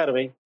Force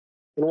Academy.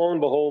 And lo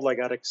and behold, I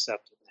got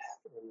accepted.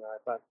 And I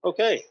thought,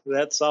 okay,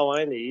 that's all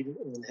I need,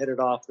 and headed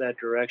off that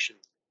direction.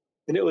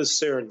 And it was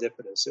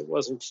serendipitous. It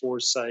wasn't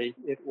foresight.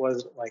 It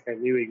wasn't like I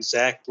knew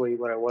exactly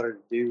what I wanted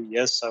to do.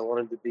 Yes, I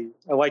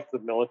liked the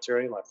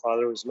military. My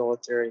father was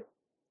military.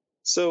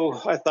 So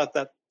I thought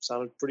that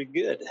sounded pretty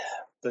good.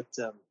 But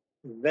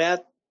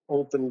that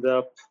opened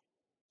up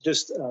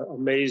just an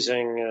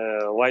amazing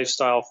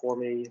lifestyle for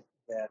me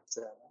that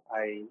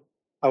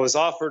I was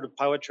offered a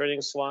pilot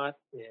training slot,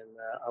 and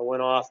I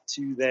went off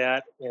to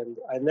that, and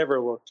I never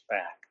looked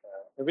back.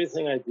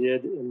 Everything I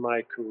did in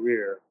my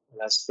career,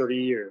 and that's 30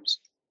 years,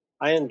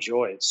 I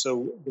enjoyed.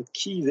 So the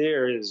key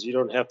there is you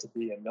don't have to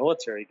be a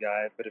military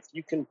guy, but if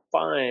you're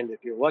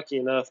lucky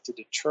enough to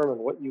determine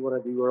what you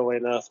want to do early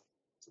enough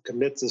to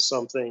commit to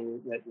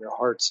something that your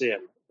heart's in.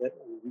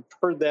 We've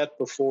heard that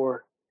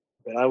before,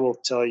 but I will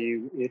tell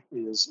you it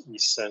is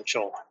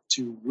essential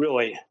to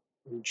really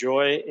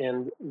enjoy.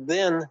 And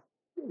then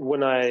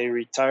when I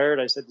retired,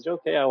 I said,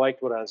 okay, I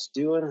liked what I was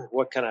doing.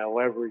 What can I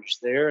leverage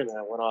there? And then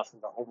I went off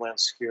into Homeland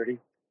Security,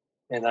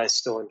 and I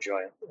still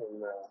enjoy it.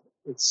 And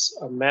it's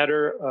a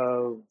matter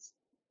of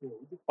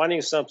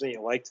finding something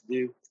you like to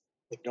do.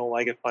 If you don't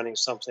like it, finding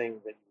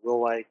something that you will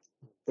like,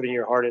 putting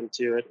your heart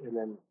into it, and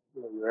then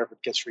your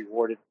effort gets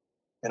rewarded,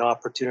 and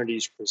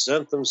opportunities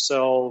present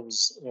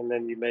themselves, and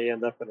then you may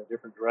end up in a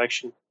different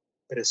direction,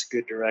 but it's a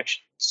good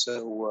direction.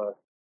 So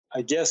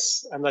I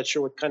guess I'm not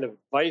sure what kind of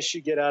advice you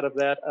get out of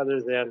that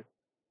other than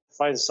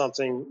find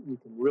something you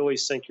can really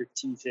sink your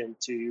teeth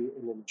into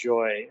and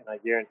enjoy, and I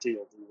guarantee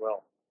you'll do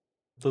well.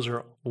 Those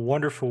are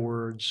wonderful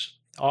words,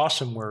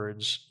 awesome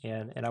words,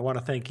 and I want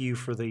to thank you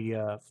for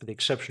the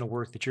exceptional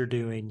work that you're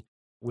doing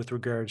with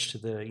regards to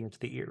the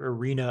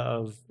arena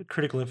of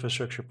critical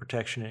infrastructure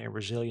protection and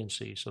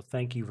resiliency. So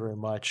thank you very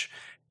much,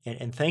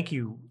 and thank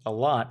you a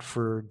lot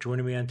for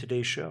joining me on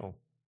today's show.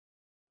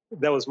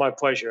 That was my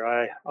pleasure.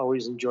 I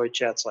always enjoy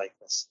chats like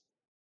this.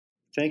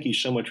 Thank you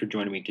so much for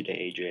joining me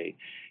today, AJ.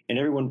 And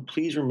everyone,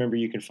 please remember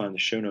you can find the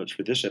show notes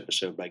for this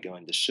episode by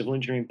going to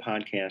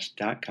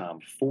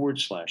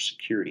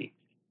civilengineeringpodcast.com/security.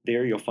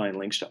 There you'll find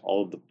links to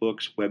all of the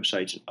books,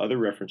 websites, and other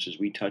references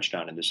we touched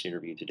on in this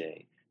interview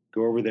today.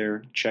 Go over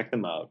there, check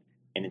them out,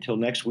 and until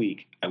next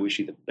week, I wish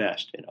you the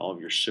best in all of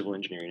your civil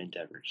engineering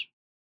endeavors.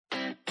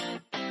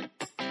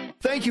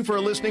 Thank you for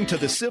listening to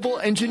the Civil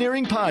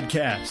Engineering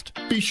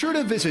Podcast. Be sure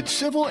to visit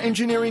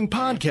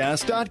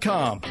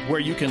civilengineeringpodcast.com, where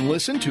you can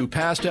listen to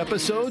past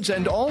episodes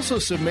and also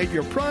submit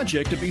your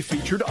project to be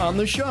featured on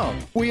the show.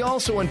 We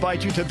also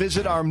invite you to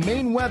visit our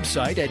main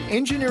website at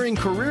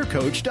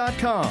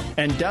engineeringcareercoach.com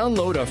and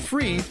download a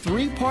free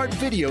 3-part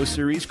video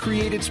series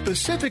created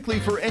specifically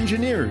for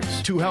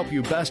engineers to help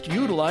you best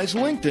utilize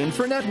LinkedIn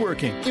for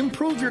networking,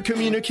 improve your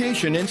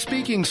communication and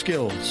speaking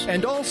skills,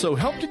 and also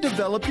help to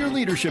develop your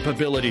leadership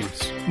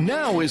abilities.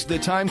 Now is the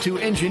time to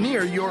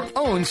engineer your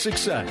own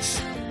success.